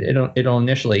demand. It'll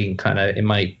initially it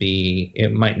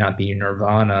might not be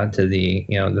nirvana to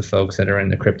the folks that are in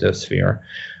the crypto sphere.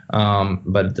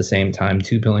 But at the same time,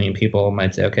 2 billion people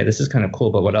might say, okay, this is kind of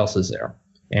cool, but what else is there?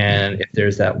 And if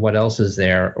there's that, what else is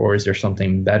there, or is there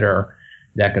something better?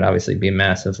 That could obviously be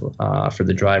massive for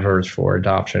the drivers, for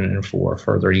adoption, and for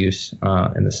further use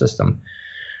in the system.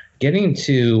 Getting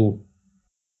to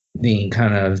the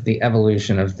kind of the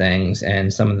evolution of things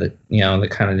and some of the the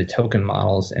kind of the token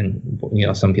models, and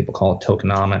some people call it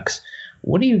tokenomics.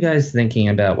 What are you guys thinking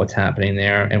about what's happening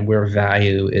there and where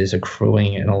value is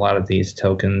accruing in a lot of these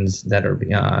tokens that are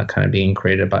kind of being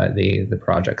created by the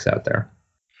projects out there?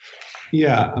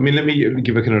 Yeah, I mean, let me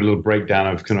give a kind of little breakdown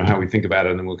of kind of how we think about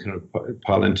it, and then we'll kind of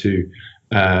pile into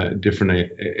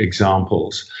different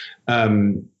examples.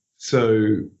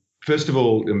 So first of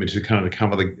all, I mean, to kind of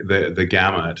cover the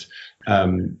gamut,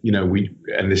 and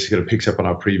this kind of picks up on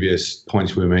our previous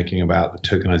points we were making about the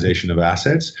tokenization of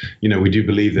assets. We do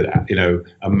believe that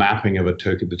a mapping of the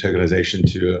tokenization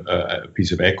to a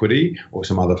piece of equity or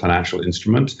some other financial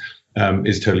instrument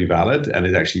is totally valid, and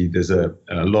there's a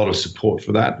lot of support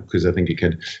for that, because I think it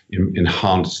could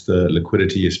enhance the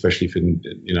liquidity, especially for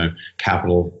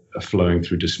capital flowing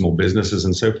through to small businesses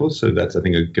and so forth. So that's, I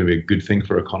think, going to be a good thing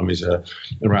for economies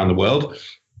around the world.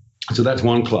 So that's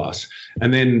one class.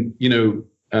 And then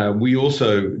we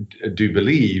also do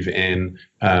believe in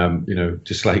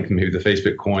just like maybe the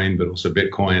Facebook coin, but also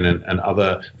Bitcoin and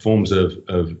other forms of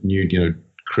new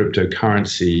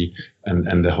cryptocurrency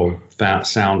and the whole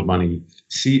sound money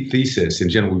thesis. In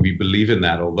general, we believe in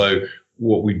that, although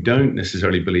what we don't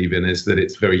necessarily believe in is that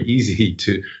it's very easy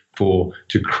to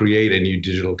create a new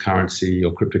digital currency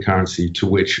or cryptocurrency to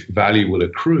which value will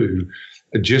accrue,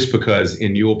 just because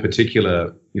in your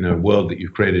particular world that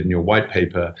you've created in your white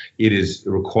paper, it is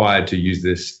required to use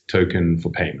this token for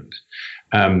payment.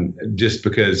 Just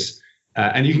because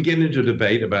and you can get into a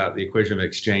debate about the equation of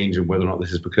exchange and whether or not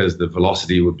this is because the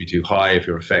velocity would be too high if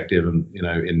you're effective and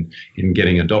in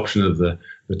getting adoption of the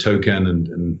token,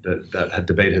 and that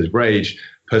debate has raged.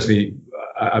 Personally,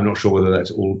 I'm not sure whether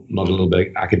that's all not a little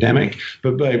bit academic,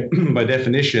 but by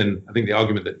definition, I think the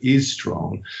argument that is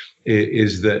strong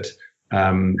is that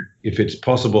if it's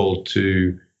possible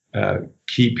to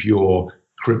keep your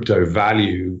crypto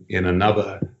value in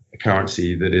another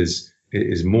currency that is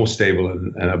more stable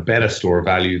and a better store of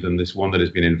value than this one that has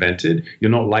been invented, you're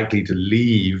not likely to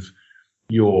leave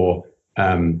your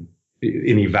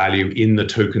any value in the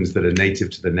tokens that are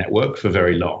native to the network for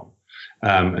very long.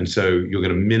 And so you're going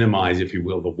to minimize, if you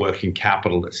will, the working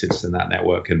capital that sits in that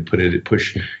network and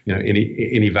push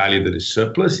any value that is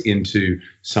surplus into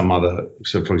some other,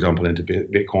 so for example, into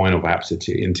Bitcoin or perhaps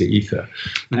into Ether.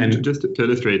 And just to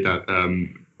illustrate that,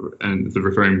 and so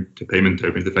referring to payment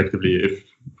tokens, effectively, if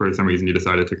for some reason you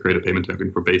decided to create a payment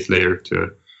token for base layer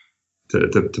to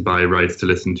buy rights to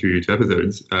listen to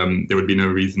episodes, there would be no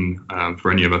reason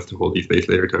for any of us to hold these base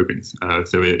layer tokens.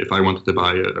 So if I wanted to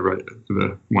buy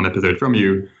the one episode from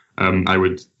you, I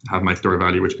would have my store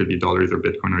value, which could be dollars or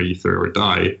Bitcoin or Ether or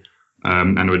DAI,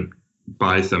 and would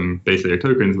buy some base layer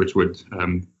tokens, which would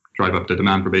drive up the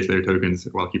demand for base layer tokens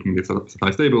while keeping the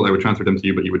supply stable. I would transfer them to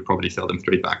you, but you would probably sell them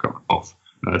straight back off.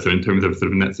 So in terms of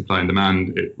sort of net supply and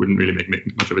demand, it wouldn't really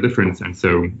make much of a difference. And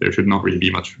so there should not really be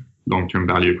much long-term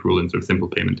value accrual in sort of simple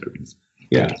payment tokens.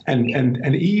 Yeah, and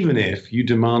even if you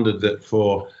demanded that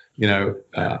for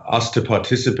us to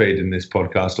participate in this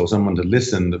podcast or someone to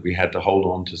listen, that we had to hold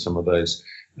on to some of those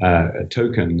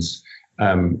tokens,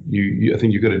 I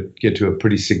think you've got to get to a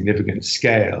pretty significant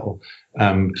scale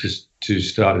to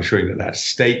start ensuring that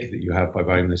stake that you have by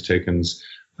buying those tokens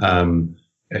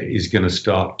is going to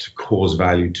start to cause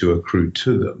value to accrue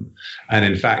to them. And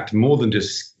in fact, more than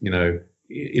just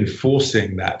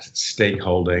enforcing that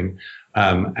stakeholding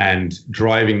and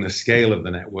driving the scale of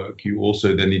the network, you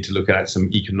also then need to look at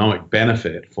some economic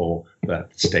benefit for that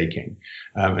staking.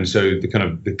 And so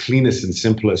the cleanest and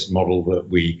simplest model that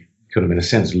we kind of in a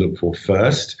sense look for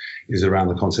first is around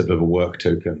the concept of a work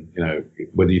token.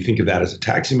 Whether you think of that as a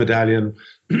taxi medallion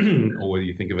or whether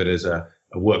you think of it as a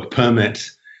work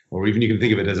permit, or even you can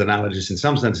think of it as analogous in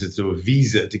some senses to a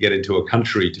visa to get into a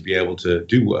country to be able to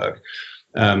do work.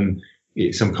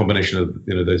 Some combination of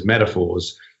those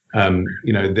metaphors.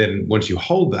 Then once you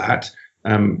hold that,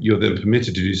 you're then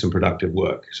permitted to do some productive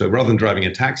work. So rather than driving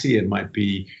a taxi, it might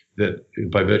be that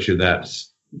by virtue of that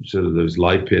sort of those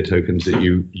live peer tokens that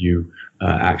you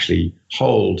actually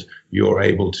hold, you're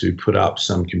able to put up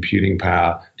some computing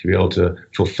power to be able to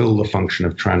fulfill the function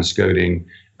of transcoding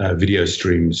video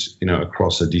streams,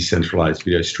 across a decentralized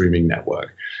video streaming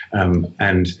network.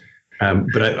 And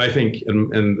But I think,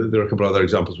 and there are a couple of other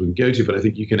examples we can go to, but I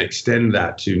think you can extend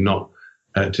that to not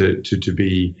to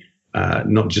be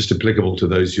not just applicable to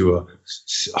those who are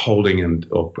holding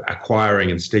or acquiring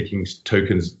and staking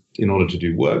tokens in order to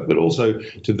do work, but also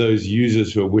to those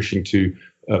users who are wishing to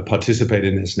participate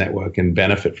in this network and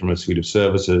benefit from a suite of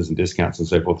services and discounts and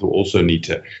so forth, who also need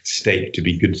to stake to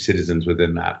be good citizens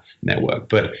within that network.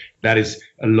 But that is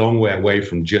a long way away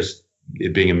from just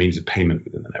it being a means of payment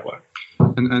within the network.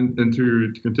 And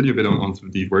to continue a bit on some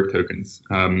of these work tokens,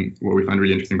 what we find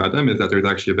really interesting about them is that there's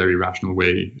actually a very rational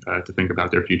way to think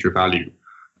about their future value.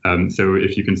 So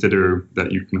if you consider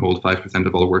that you can hold 5%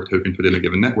 of all work tokens within a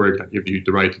given network, that gives you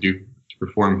the right to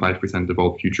perform 5% of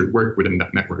all future work within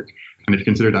that network. And if you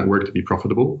consider that work to be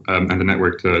profitable and the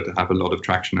network to have a lot of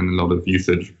traction and a lot of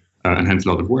usage and hence a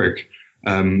lot of work,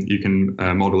 you can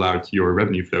model out your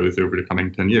revenue flows over the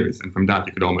coming 10 years. And from that,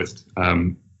 you could almost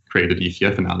create a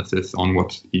DCF analysis on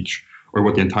what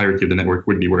the entirety of the network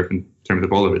would be worth in terms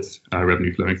of all of its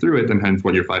revenue flowing through it, and hence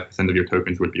what your 5% of your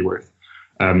tokens would be worth.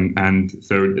 And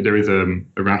so there is a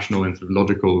rational and sort of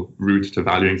logical route to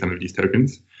valuing some of these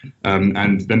tokens.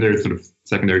 And then there's sort of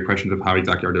secondary questions of how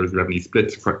exactly are those revenues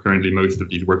split. Currently, most of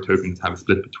these work tokens have a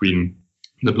split between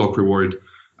the block reward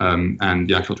and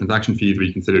the actual transaction fees.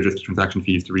 We consider just the transaction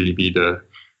fees to really be the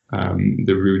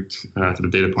root sort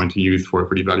of data point to use for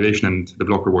the evaluation, and the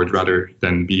block rewards rather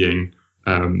than being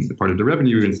part of the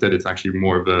revenue. Instead, it's actually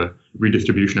more of a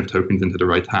redistribution of tokens into the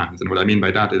right hands. And what I mean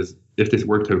by that is if this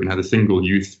work token has a single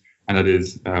use and that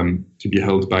is to be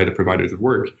held by the providers of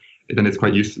work, then it's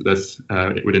quite useless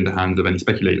within the hands of any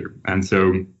speculator. And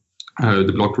so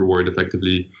the block reward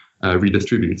effectively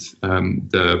redistributes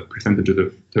the percentages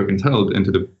of tokens held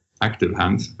into the active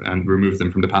hands and removes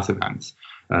them from the passive hands.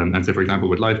 And so, for example,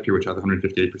 with LivePeer, which has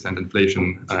 158%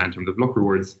 inflation in terms of block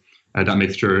rewards, that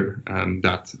makes sure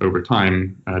that over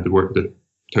time, the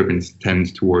tokens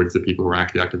tend towards the people who are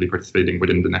actually actively participating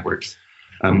within the networks.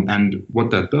 And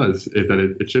what that does is that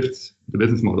it shifts the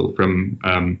business model from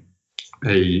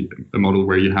a model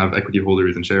where you have equity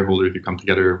holders and shareholders who come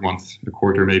together once a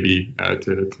quarter maybe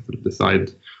to sort of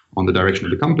decide on the direction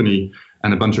of the company,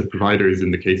 and a bunch of providers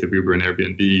in the case of Uber and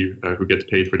Airbnb who get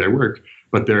paid for their work,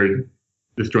 but they're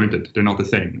disjointed, they're not the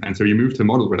same. And so you move to a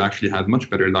model where it actually has much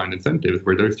better aligned incentives,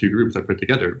 where those two groups are put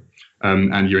together,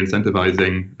 and you're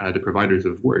incentivizing the providers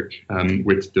of work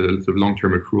with the sort of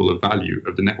long-term accrual of value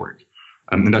of the network.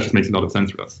 And that just makes a lot of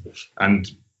sense for us. And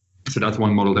so that's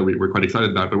one model that we're quite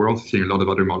excited about, but we're also seeing a lot of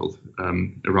other models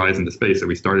arise in the space. So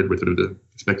we started with sort of the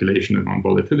speculation on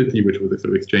volatility, which was a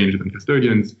sort of exchange and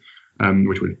custodians,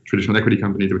 which were traditional equity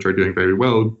companies, which are doing very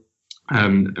well.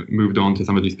 Moved on to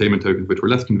some of these payment tokens, which we're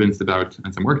less convinced about,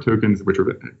 and some work tokens, which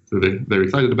we're very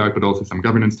excited about, but also some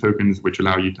governance tokens, which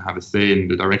allow you to have a say in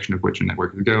the direction of which a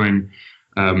network is going,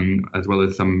 as well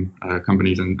as some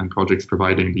companies and projects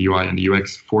providing the UI and the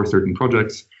UX for certain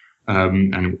projects,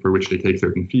 and for which they take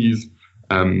certain fees.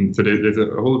 So there's a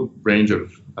whole range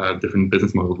of different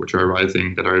business models which are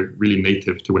arising that are really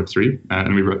native to Web3.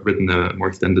 And we've written a more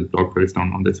extended blog post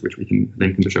on this, which we can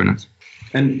link in the show notes.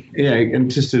 And yeah, and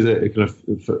just as a kind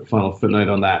of final footnote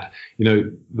on that,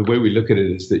 the way we look at it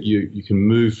is that you can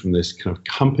move from this kind of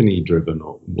company-driven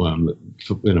one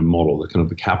in a model, the kind of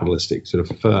the capitalistic sort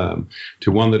of firm,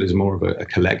 to one that is more of a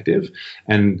collective.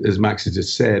 And as Max has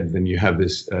just said, then you have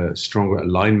this stronger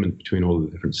alignment between all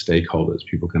the different stakeholders.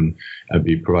 People can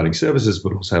be providing services,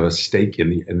 but also have a stake in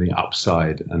the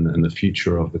upside and the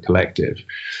future of the collective.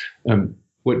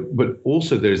 But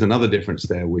also there's another difference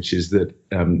there, which is that,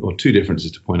 or two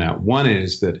differences to point out. One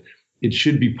is that it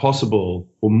should be possible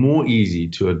or more easy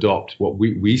to adopt what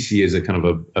we see as a kind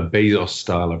of a Bezos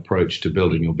style approach to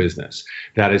building your business.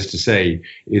 That is to say,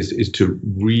 is to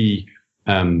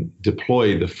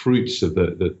deploy the fruits of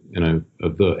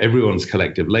the everyone's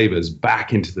collective labors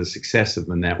back into the success of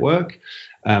the network.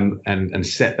 And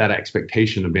set that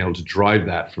expectation and be able to drive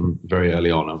that from very early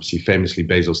on. Obviously, famously,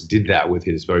 Bezos did that with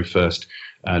his very first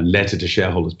letter to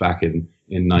shareholders back in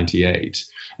 98.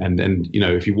 And then,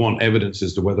 if you want evidence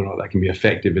as to whether or not that can be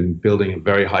effective in building a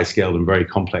very high scaled and very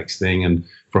complex thing and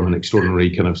from an extraordinary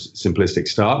kind of simplistic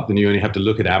start, then you only have to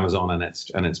look at Amazon and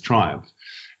its triumph.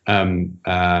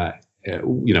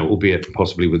 Albeit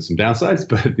possibly with some downsides,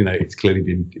 but it's clearly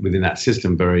been within that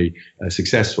system very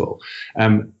successful.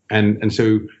 And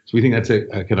so we think that's a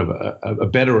kind of a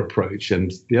better approach.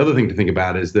 And the other thing to think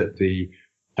about is that the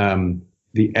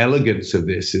elegance of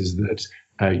this is that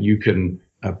you can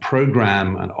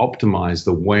program and optimize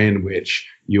the way in which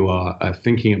you are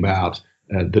thinking about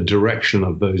the direction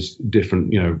of those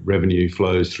different revenue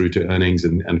flows through to earnings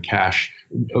and cash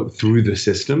through the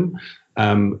system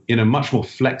in a much more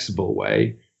flexible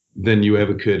way than you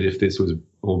ever could if this was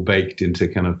all baked into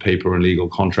kind of paper and legal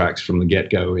contracts from the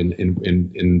get-go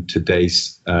in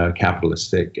today's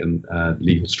capitalistic and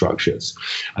legal structures.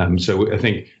 So I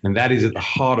think, and that is at the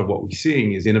heart of what we're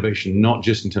seeing is innovation, not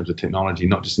just in terms of technology,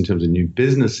 not just in terms of new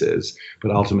businesses, but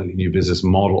ultimately new business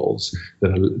models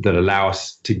that allow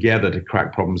us together to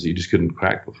crack problems that you just couldn't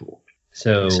crack before.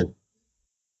 So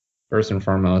first and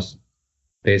foremost,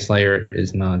 Base Layer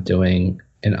is not doing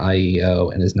an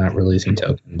IEO and is not releasing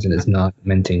tokens and is not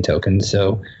minting tokens.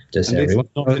 So just everyone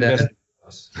know that.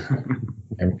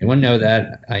 Everyone know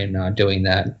that I am not doing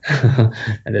that.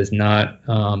 That is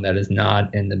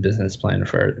not in the business plan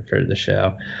for the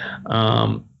show.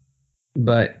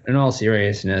 But in all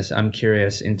seriousness, I'm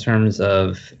curious in terms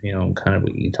of, kind of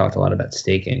you talked a lot about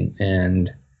staking,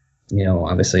 and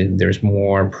obviously there's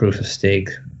more proof of stake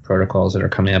protocols that are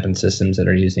coming up in systems that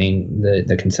are using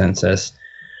the consensus.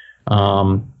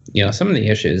 Some of the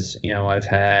issues, I've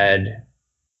had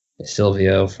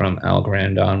Silvio from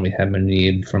Algorand on, we had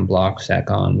Munib from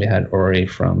Blockstack on, we had Ori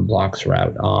from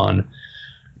Bloxroute on,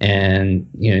 and,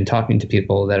 talking to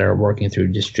people that are working through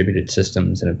distributed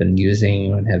systems and have been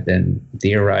using and have been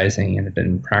theorizing and have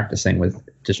been practicing with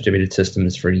distributed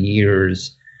systems for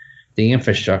years, the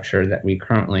infrastructure that we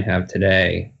currently have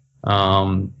today,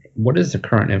 what is the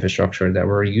current infrastructure that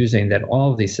we're using, that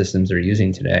all of these systems are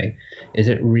using today? Is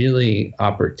it really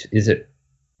is it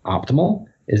optimal?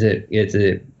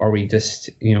 Are we just,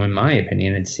 in my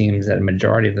opinion, it seems that a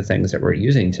majority of the things that we're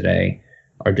using today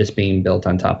are just being built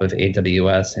on top of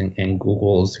AWS and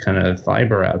Google's kind of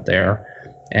fiber out there.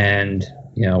 And,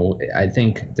 I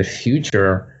think the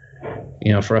future,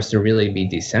 for us to really be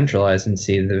decentralized and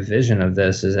see the vision of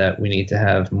this is that we need to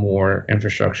have more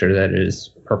infrastructure that is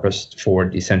purposed for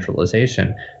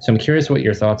decentralization. So I'm curious what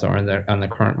your thoughts are on the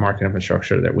current market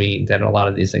infrastructure that a lot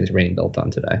of these things are being built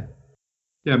on today.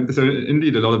 Yeah, so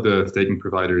indeed, a lot of the staking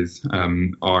providers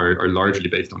are largely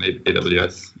based on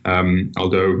AWS.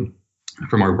 Although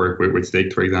from our work with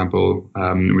Staked, for example,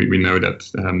 we know that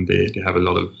they have a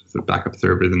lot of sort of backup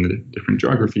servers in the different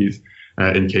geographies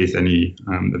in case any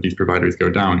of these providers go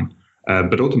down.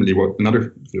 But ultimately,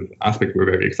 another sort of aspect we're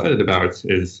very excited about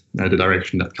is the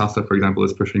direction that Casa, for example,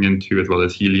 is pushing into, as well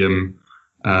as Helium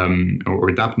or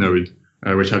Dapnode,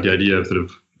 which have the idea of sort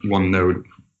of one node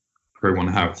per one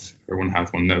house, or one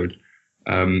house, one node,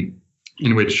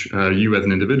 in which you as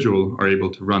an individual are able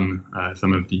to run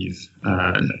some of these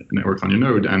networks on your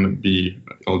node and be,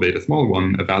 albeit a small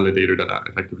one, a validator that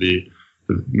effectively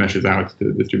sort of meshes out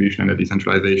the distribution and the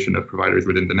decentralization of providers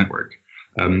within the network.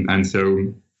 And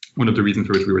so one of the reasons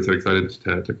for which we were so excited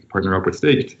to partner up with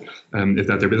Staked is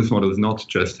that their business model is not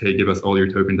just, hey, give us all your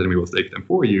tokens and we will stake them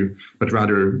for you, but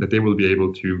rather that they will be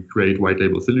able to create white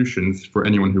label solutions for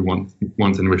anyone who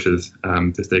wants and wishes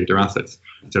to stake their assets.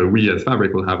 So we as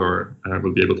Fabric will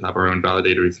be able to have our own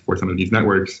validators for some of these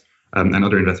networks, and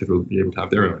other investors will be able to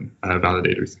have their own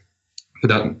validators. So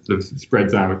that sort of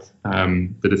spreads out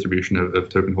the distribution of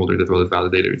token holders as well as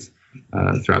validators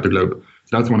throughout the globe.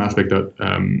 So that's one aspect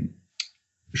that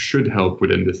should help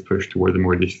within this push towards a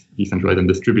more decentralized and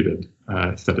distributed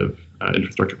set of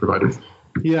infrastructure providers.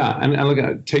 Yeah, and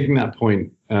look, taking that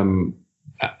point,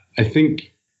 I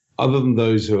think other than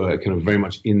those who are kind of very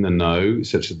much in the know,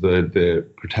 such as the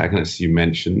protagonists you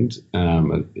mentioned,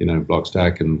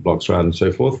 Blockstack and Bloxroute and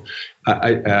so forth,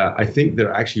 I think there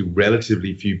are actually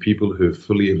relatively few people who have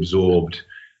fully absorbed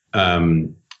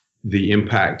the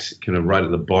impact kind of right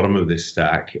at the bottom of this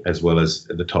stack as well as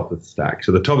at the top of the stack.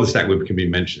 So the top of the stack we can be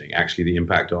mentioning actually the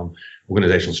impact on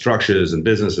organizational structures and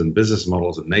business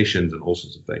models and nations and all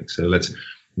sorts of things. So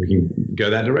we can go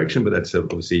that direction, but that's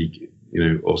obviously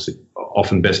also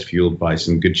often best fueled by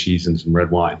some good cheese and some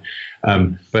red wine.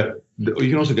 But you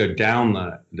can also go down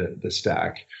the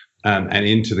stack and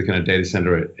into the kind of data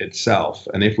center itself.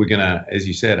 And if we're going to, as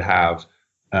you said, have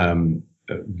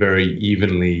very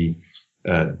evenly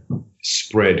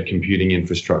spread computing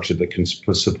infrastructure that can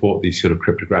support these sort of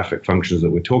cryptographic functions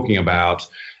that we're talking about,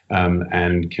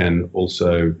 and can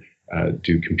also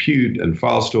do compute and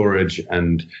file storage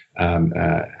and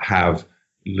have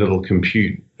little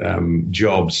compute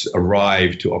jobs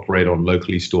arrive to operate on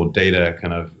locally stored data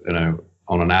kind of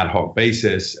on an ad hoc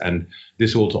basis, and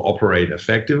this all to operate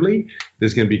effectively.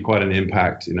 There's going to be quite an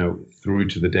impact through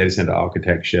to the data center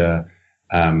architecture,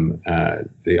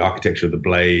 the architecture of the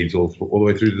blades, all the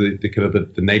way through the kind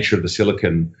of the nature of the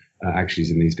silicon actually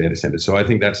is in these data centers. So I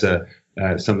think that's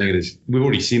something that is, we've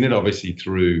already seen it obviously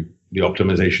through the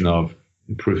optimization of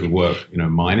proof of work,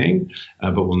 mining,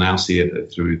 but we'll now see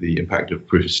it through the impact of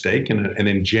proof of stake and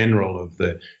in general of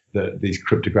the these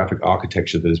cryptographic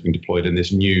architecture that has been deployed in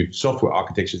this new software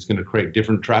architecture is going to create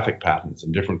different traffic patterns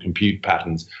and different compute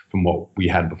patterns from what we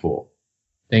had before.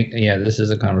 Yeah, this is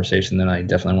a conversation that I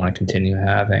definitely want to continue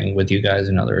having with you guys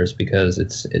and others, because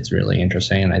it's really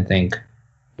interesting. And I think,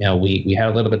 we had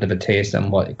a little bit of a taste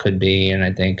on what it could be. And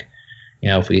I think,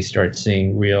 if we start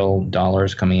seeing real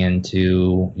dollars coming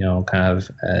into, kind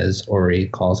of, as Ori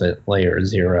calls it, layer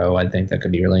zero, I think that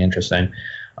could be really interesting.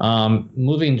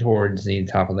 Moving towards the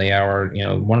top of the hour,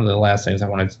 one of the last things I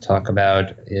wanted to talk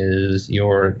about is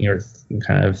your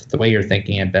kind of the way you're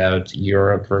thinking about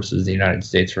Europe versus the United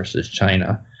States versus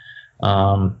China.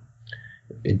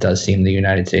 It does seem the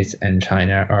United States and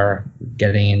China are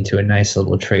getting into a nice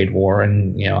little trade war,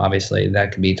 and obviously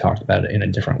that could be talked about in a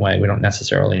different way. We don't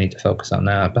necessarily need to focus on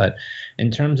that, but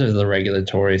in terms of the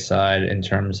regulatory side, in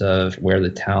terms of where the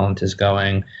talent is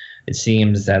going, it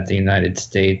seems that the United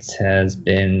States has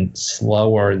been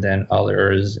slower than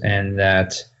others, and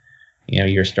that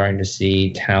you're starting to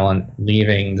see talent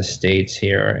leaving the States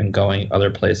here and going other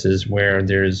places where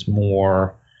there's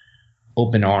more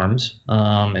open arms.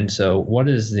 And so what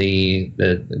is the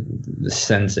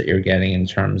sense that you're getting in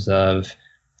terms of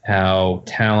how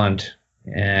talent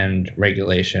and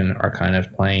regulation are kind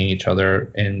of playing each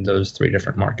other in those three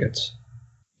different markets?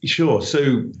 Sure.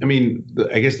 So,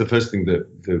 I guess the first thing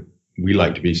that we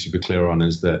like to be super clear on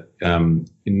is that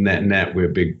in net, we're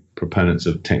big proponents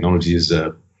of technology as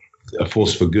a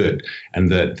force for good, and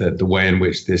that the way in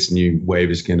which this new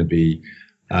wave is going to be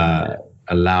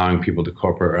allowing people to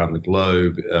cooperate around the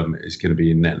globe is going to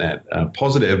be net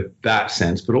positive, that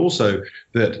sense, but also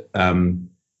that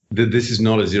this is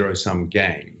not a zero-sum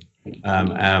game.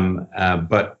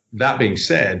 But that being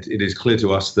said, it is clear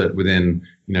to us that within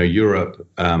Europe,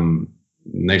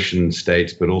 nation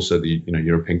states, but also the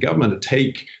European government,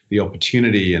 take the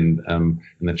opportunity and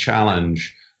the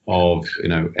challenge of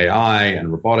AI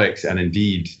and robotics, and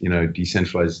indeed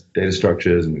decentralized data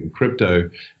structures and crypto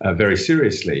very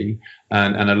seriously,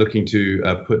 and are looking to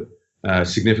put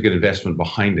significant investment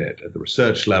behind it at the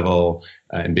research level,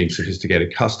 in being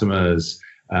sophisticated customers,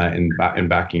 in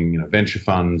backing venture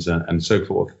funds and so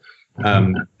forth.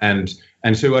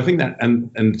 And so I think that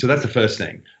and so that's the first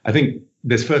thing. I think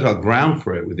there's fertile ground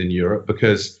for it within Europe,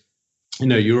 because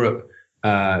Europe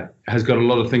has got a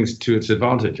lot of things to its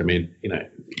advantage.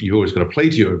 You always got to play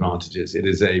to your advantages. It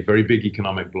is a very big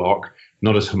economic bloc,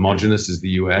 not as homogenous as the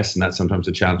US, and that's sometimes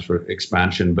a chance for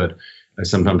expansion, but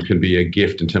sometimes can be a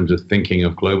gift in terms of thinking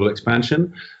of global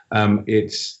expansion.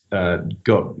 It's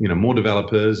got more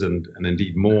developers and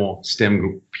indeed more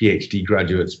STEM PhD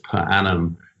graduates per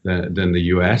annum than the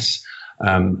US,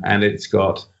 and it's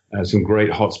got some great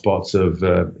hotspots of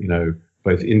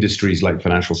both industries like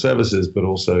financial services, but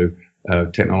also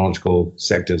technological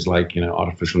sectors like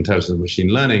artificial intelligence and machine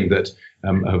learning that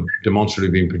have demonstrably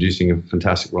been producing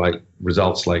fantastic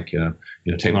results, like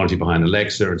technology behind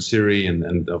Alexa and Siri,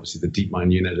 and obviously the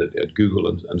DeepMind unit at Google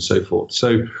and so forth.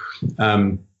 So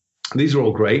these are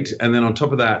all great. And then on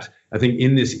top of that, I think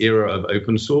in this era of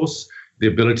open source, the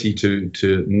ability to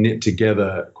knit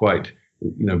together quite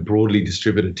broadly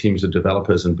distributed teams of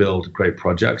developers and build great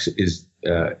projects is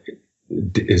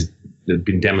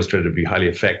been demonstrated to be highly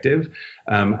effective,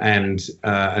 and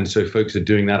so folks are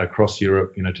doing that across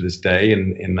Europe, to this day,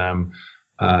 in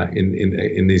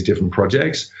these different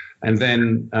projects. And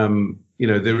then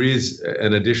there is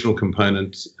an additional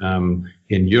component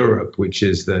in Europe, which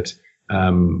is that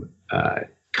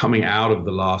coming out of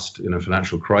the last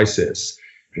financial crisis,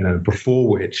 before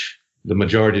which the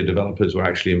majority of developers were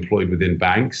actually employed within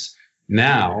banks.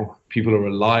 Now people are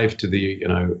alive to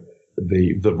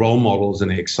the role models and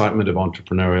the excitement of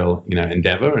entrepreneurial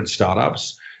endeavor and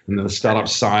startups, and the startup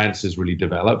science has really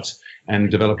developed, and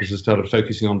developers have started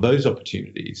focusing on those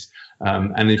opportunities.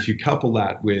 And if you couple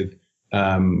that with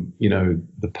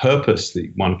the purpose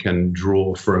that one can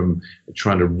draw from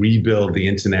trying to rebuild the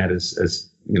internet as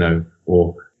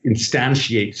or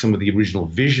instantiate some of the original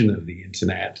vision of the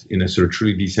internet in a sort of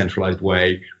truly decentralized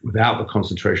way without the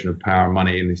concentration of power and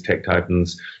money in these tech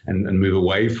titans, and move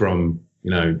away from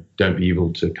don't be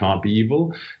evil to can't be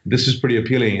evil. This is pretty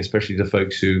appealing, especially to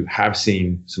folks who have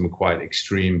seen some quite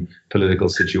extreme political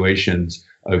situations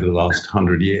over the last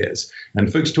 100 years.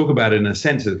 And folks talk about it in a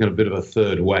sense as kind of a bit of a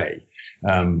third way.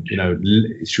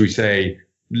 Should we say,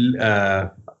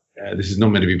 this is not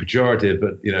meant to be pejorative,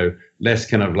 but less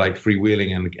kind of like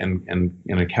freewheeling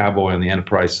and a cowboy on the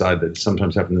enterprise side that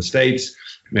sometimes happen in the States,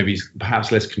 maybe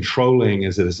perhaps less controlling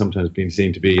as it has sometimes been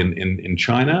seen to be in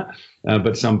China,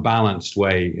 but some balanced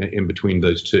way in between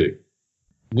those two.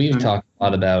 We've talked a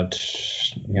lot about,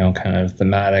 kind of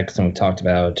thematics, and we've talked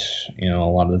about, a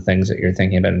lot of the things that you're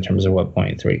thinking about in terms of what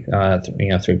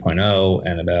 3.0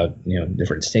 and about,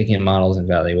 different staking models and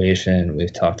valuation.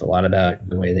 We've talked a lot about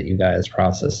the way that you guys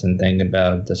process and think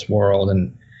about this world.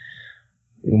 And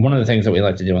one of the things that we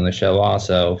like to do on the show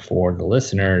also for the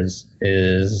listeners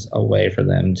is a way for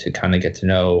them to kind of get to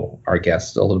know our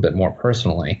guests a little bit more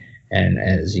personally. And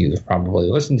as you've probably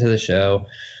listened to the show,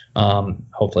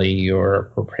 hopefully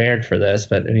you're prepared for this,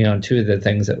 but two of the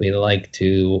things that we like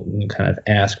to kind of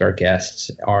ask our guests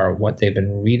are what they've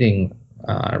been reading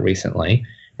recently.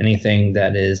 Anything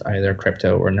that is either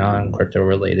crypto or non-crypto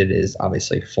related is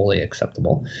obviously fully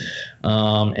acceptable.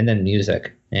 And then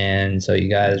music. And so you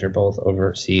guys are both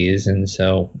overseas, and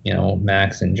so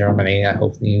Max in Germany, I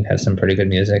hope you have some pretty good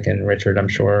music, and Richard, I'm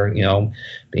sure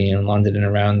being in London and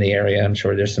around the area, I'm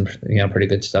sure there's some pretty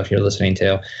good stuff you're listening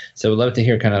to. So we'd love to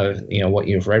hear kind of what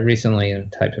you've read recently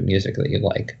and the type of music that you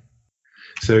like.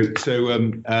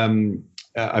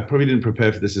 I probably didn't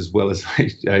prepare for this as well as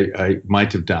I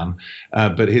might have done,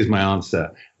 but here's my answer.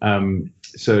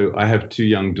 So I have two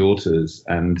young daughters,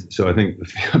 and so I think the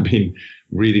thing I've been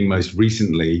reading most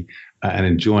recently and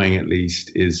enjoying at least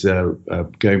is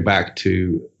going back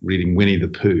to reading Winnie the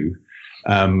Pooh,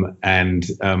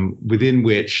 and within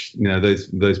which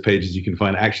those pages you can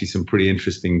find actually some pretty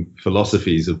interesting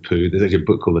philosophies of Pooh. There's actually a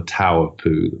book called The Tao of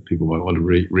Pooh that people might want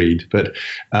to read, but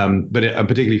I'm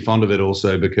particularly fond of it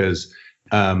also because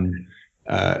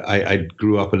I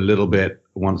grew up a little bit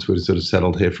once we sort of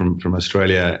settled here from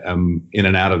Australia, in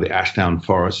and out of the Ashdown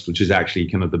Forest, which is actually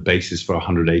kind of the basis for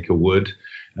 100-acre wood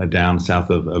down south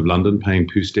of London, paying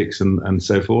poo sticks and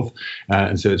so forth.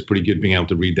 And so it's pretty good being able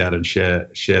to read that and share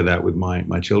that with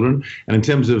my children. And in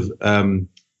terms of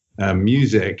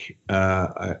music,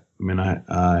 I've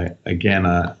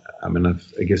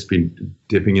guess been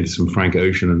dipping into some Frank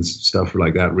Ocean and stuff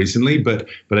like that recently, but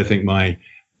I think I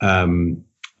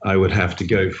would have to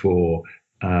go for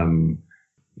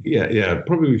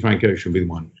probably Frank Ocean would be the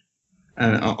one.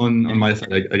 On my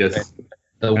side, I guess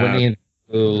the Winnie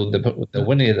the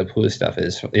Winnie the Pooh stuff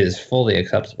is fully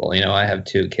acceptable. I have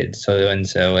two kids, so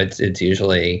it's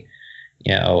usually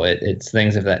it's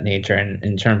things of that nature. And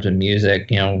in terms of music,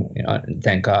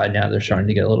 thank God now they're starting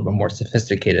to get a little bit more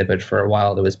sophisticated. But for a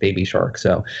while there was Baby Shark.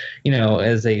 So,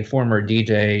 as a former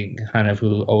DJ, kind of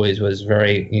who always was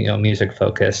very music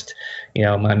focused,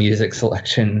 my music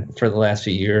selection for the last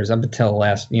few years, up until the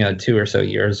last 2 or so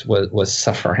years, was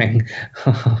suffering.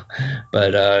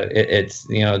 But it's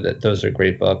those are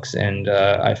great books, and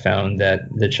I found that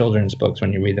the children's books,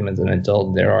 when you read them as an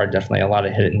adult, there are definitely a lot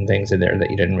of hidden things in there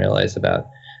that you didn't realize about.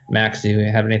 Max, do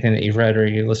you have anything that you've read or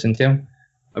you listened to?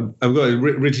 I've got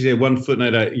Richard here. One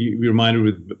footnote. You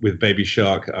reminded with Baby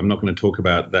Shark. I'm not going to talk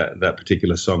about that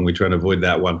particular song. We try and avoid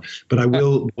that one. But I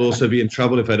will also be in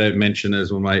trouble if I don't mention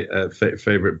as one of my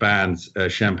favorite bands,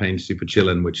 Champagne Super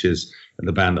Chillin', which is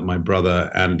the band that my brother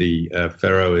Andy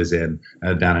Ferro is in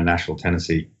down in Nashville,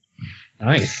 Tennessee.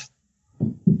 Nice.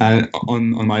 And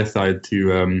on my side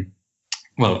too,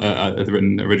 I've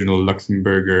written original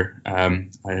Luxemburger.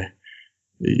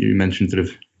 You mentioned sort of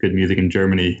good music in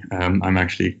Germany. I'm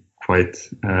actually quite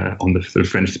on the sort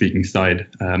of French-speaking side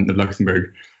of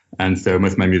Luxembourg. And so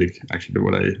most of my music, actually,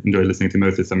 what I enjoy listening to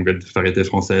most is some good variété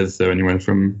française. So anywhere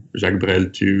from Jacques Brel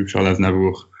to Charles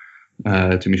Aznavour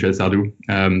to Michel Sardou.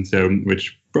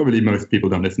 Which probably most people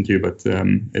don't listen to, but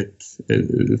it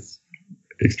is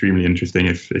extremely interesting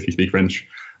if you speak French.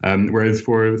 Whereas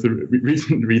for the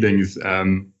recent readings,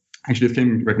 actually, this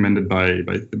came recommended by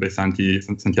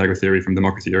Santiago Seri from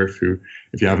Democracy Earth, who,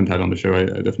 if you haven't had on the show, I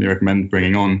definitely recommend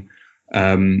bringing on.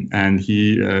 And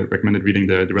he recommended reading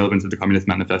the Relevance of the Communist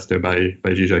Manifesto by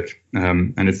Zizek.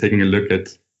 And it's taking a look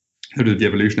at sort of the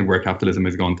evolution of where capitalism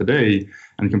has gone today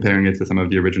and comparing it to some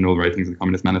of the original writings of the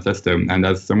Communist Manifesto. And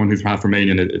as someone who's half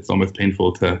Romanian, it's almost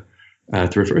painful to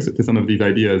refer to some of these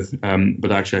ideas.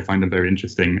 But actually, I find them very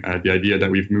interesting. The idea that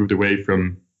we've moved away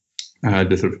from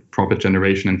the sort of profit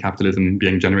generation and capitalism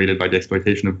being generated by the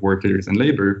exploitation of workers and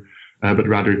labor, but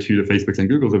rather to the Facebooks and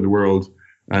Googles of the world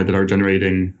that are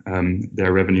generating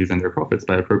their revenues and their profits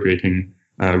by appropriating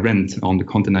rent on the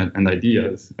content and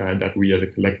ideas that we as a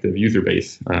collective user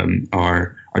base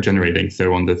are generating.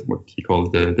 So on what he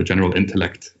calls the general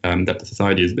intellect that the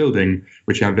society is building,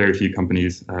 which you have very few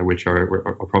companies which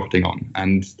are profiting on.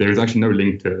 And there is actually no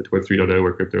link to Web 3.0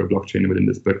 or crypto or blockchain within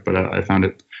this book, but I found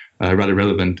it rather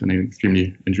relevant and an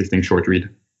extremely interesting short read.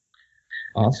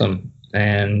 Awesome.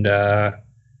 And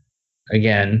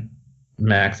again,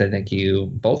 Max, I think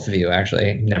both of you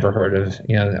actually never heard of,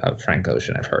 Frank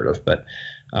Ocean I've heard of, but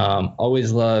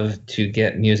Always love to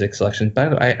get music selections.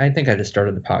 But I think I just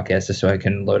started the podcast just so I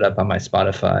can load up on my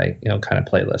Spotify, kind of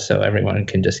playlist, so everyone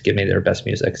can just give me their best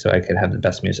music, so I can have the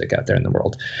best music out there in the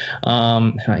world.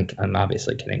 I'm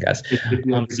obviously kidding, guys.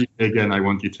 Again, I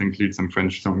want you to include some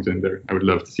French songs in there. I would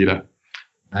love to see that.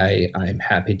 I'm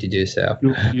happy to do so.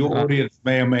 Your audience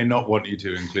may or may not want you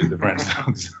to include the French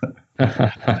songs.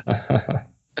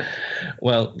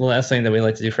 Well, the last thing that we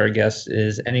like to do for our guests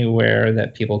is anywhere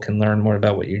that people can learn more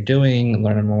about what you're doing,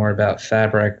 learn more about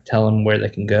Fabric, tell them where they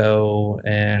can go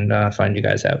and find you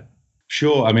guys out.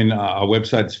 Sure. I mean, our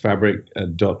website's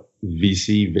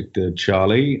fabric.vc Victor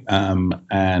Charlie,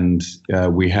 and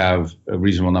we have a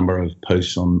reasonable number of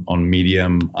posts on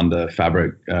Medium under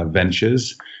Fabric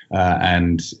Ventures,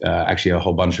 and actually a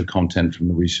whole bunch of content from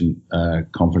the recent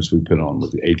conference we put on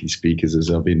with the 80 speakers,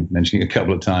 as I've been mentioning a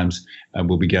couple of times,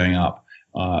 will be going up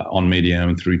on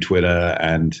Medium through Twitter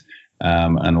and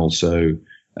also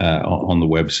on the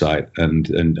website, and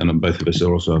both of us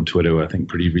are also on Twitter. I think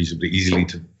pretty reasonably easy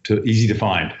to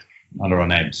find under our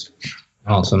names.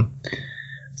 Awesome.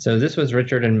 So this was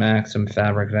Richard and Max from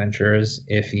Fabric Ventures.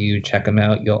 If you check them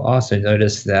out, you'll also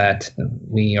notice that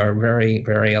we are very,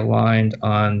 very aligned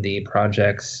on the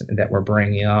projects that we're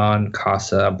bringing on.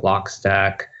 Casa,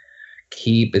 Blockstack,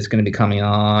 Keep is going to be coming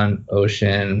on.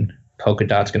 Ocean,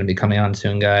 Polkadot's going to be coming on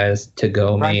soon, guys.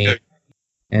 Tagomi. Right.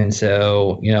 And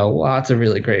so, lots of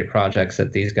really great projects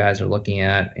that these guys are looking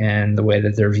at, and the way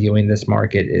that they're viewing this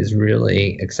market is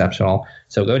really exceptional.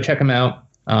 So go check them out.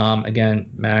 Again,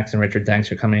 Max and Richard, thanks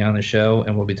for coming on the show,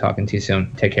 and we'll be talking to you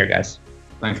soon. Take care, guys.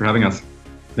 Thanks for having us.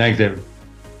 Thanks, David.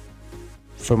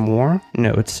 For more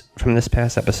notes from this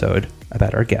past episode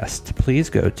about our guest, please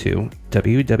go to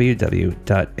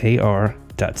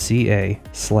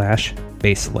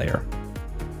www.ar.ca/baselayer.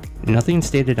 Nothing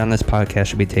stated on this podcast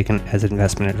should be taken as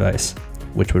investment advice,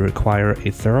 which would require a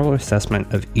thorough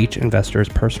assessment of each investor's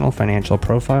personal financial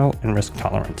profile and risk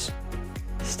tolerance.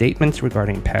 Statements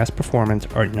regarding past performance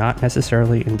are not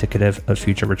necessarily indicative of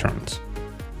future returns.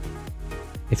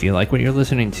 If you like what you're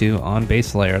listening to on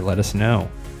Base Layer, let us know.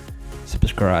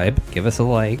 Subscribe, give us a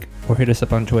like, or hit us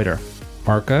up on Twitter.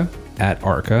 Arca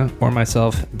 @Arca, or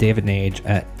myself, David Nage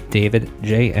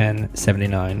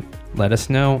 @DavidJN79. Let us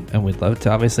know, and we'd love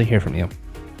to obviously hear from you.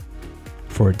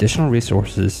 For additional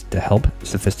resources to help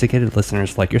sophisticated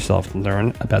listeners like yourself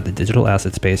learn about the digital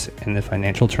asset space and the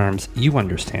financial terms you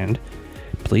understand,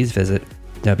 please visit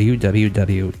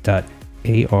www.ar.ca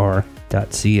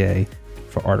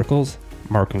for articles,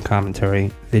 market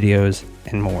commentary, videos,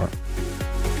 and more.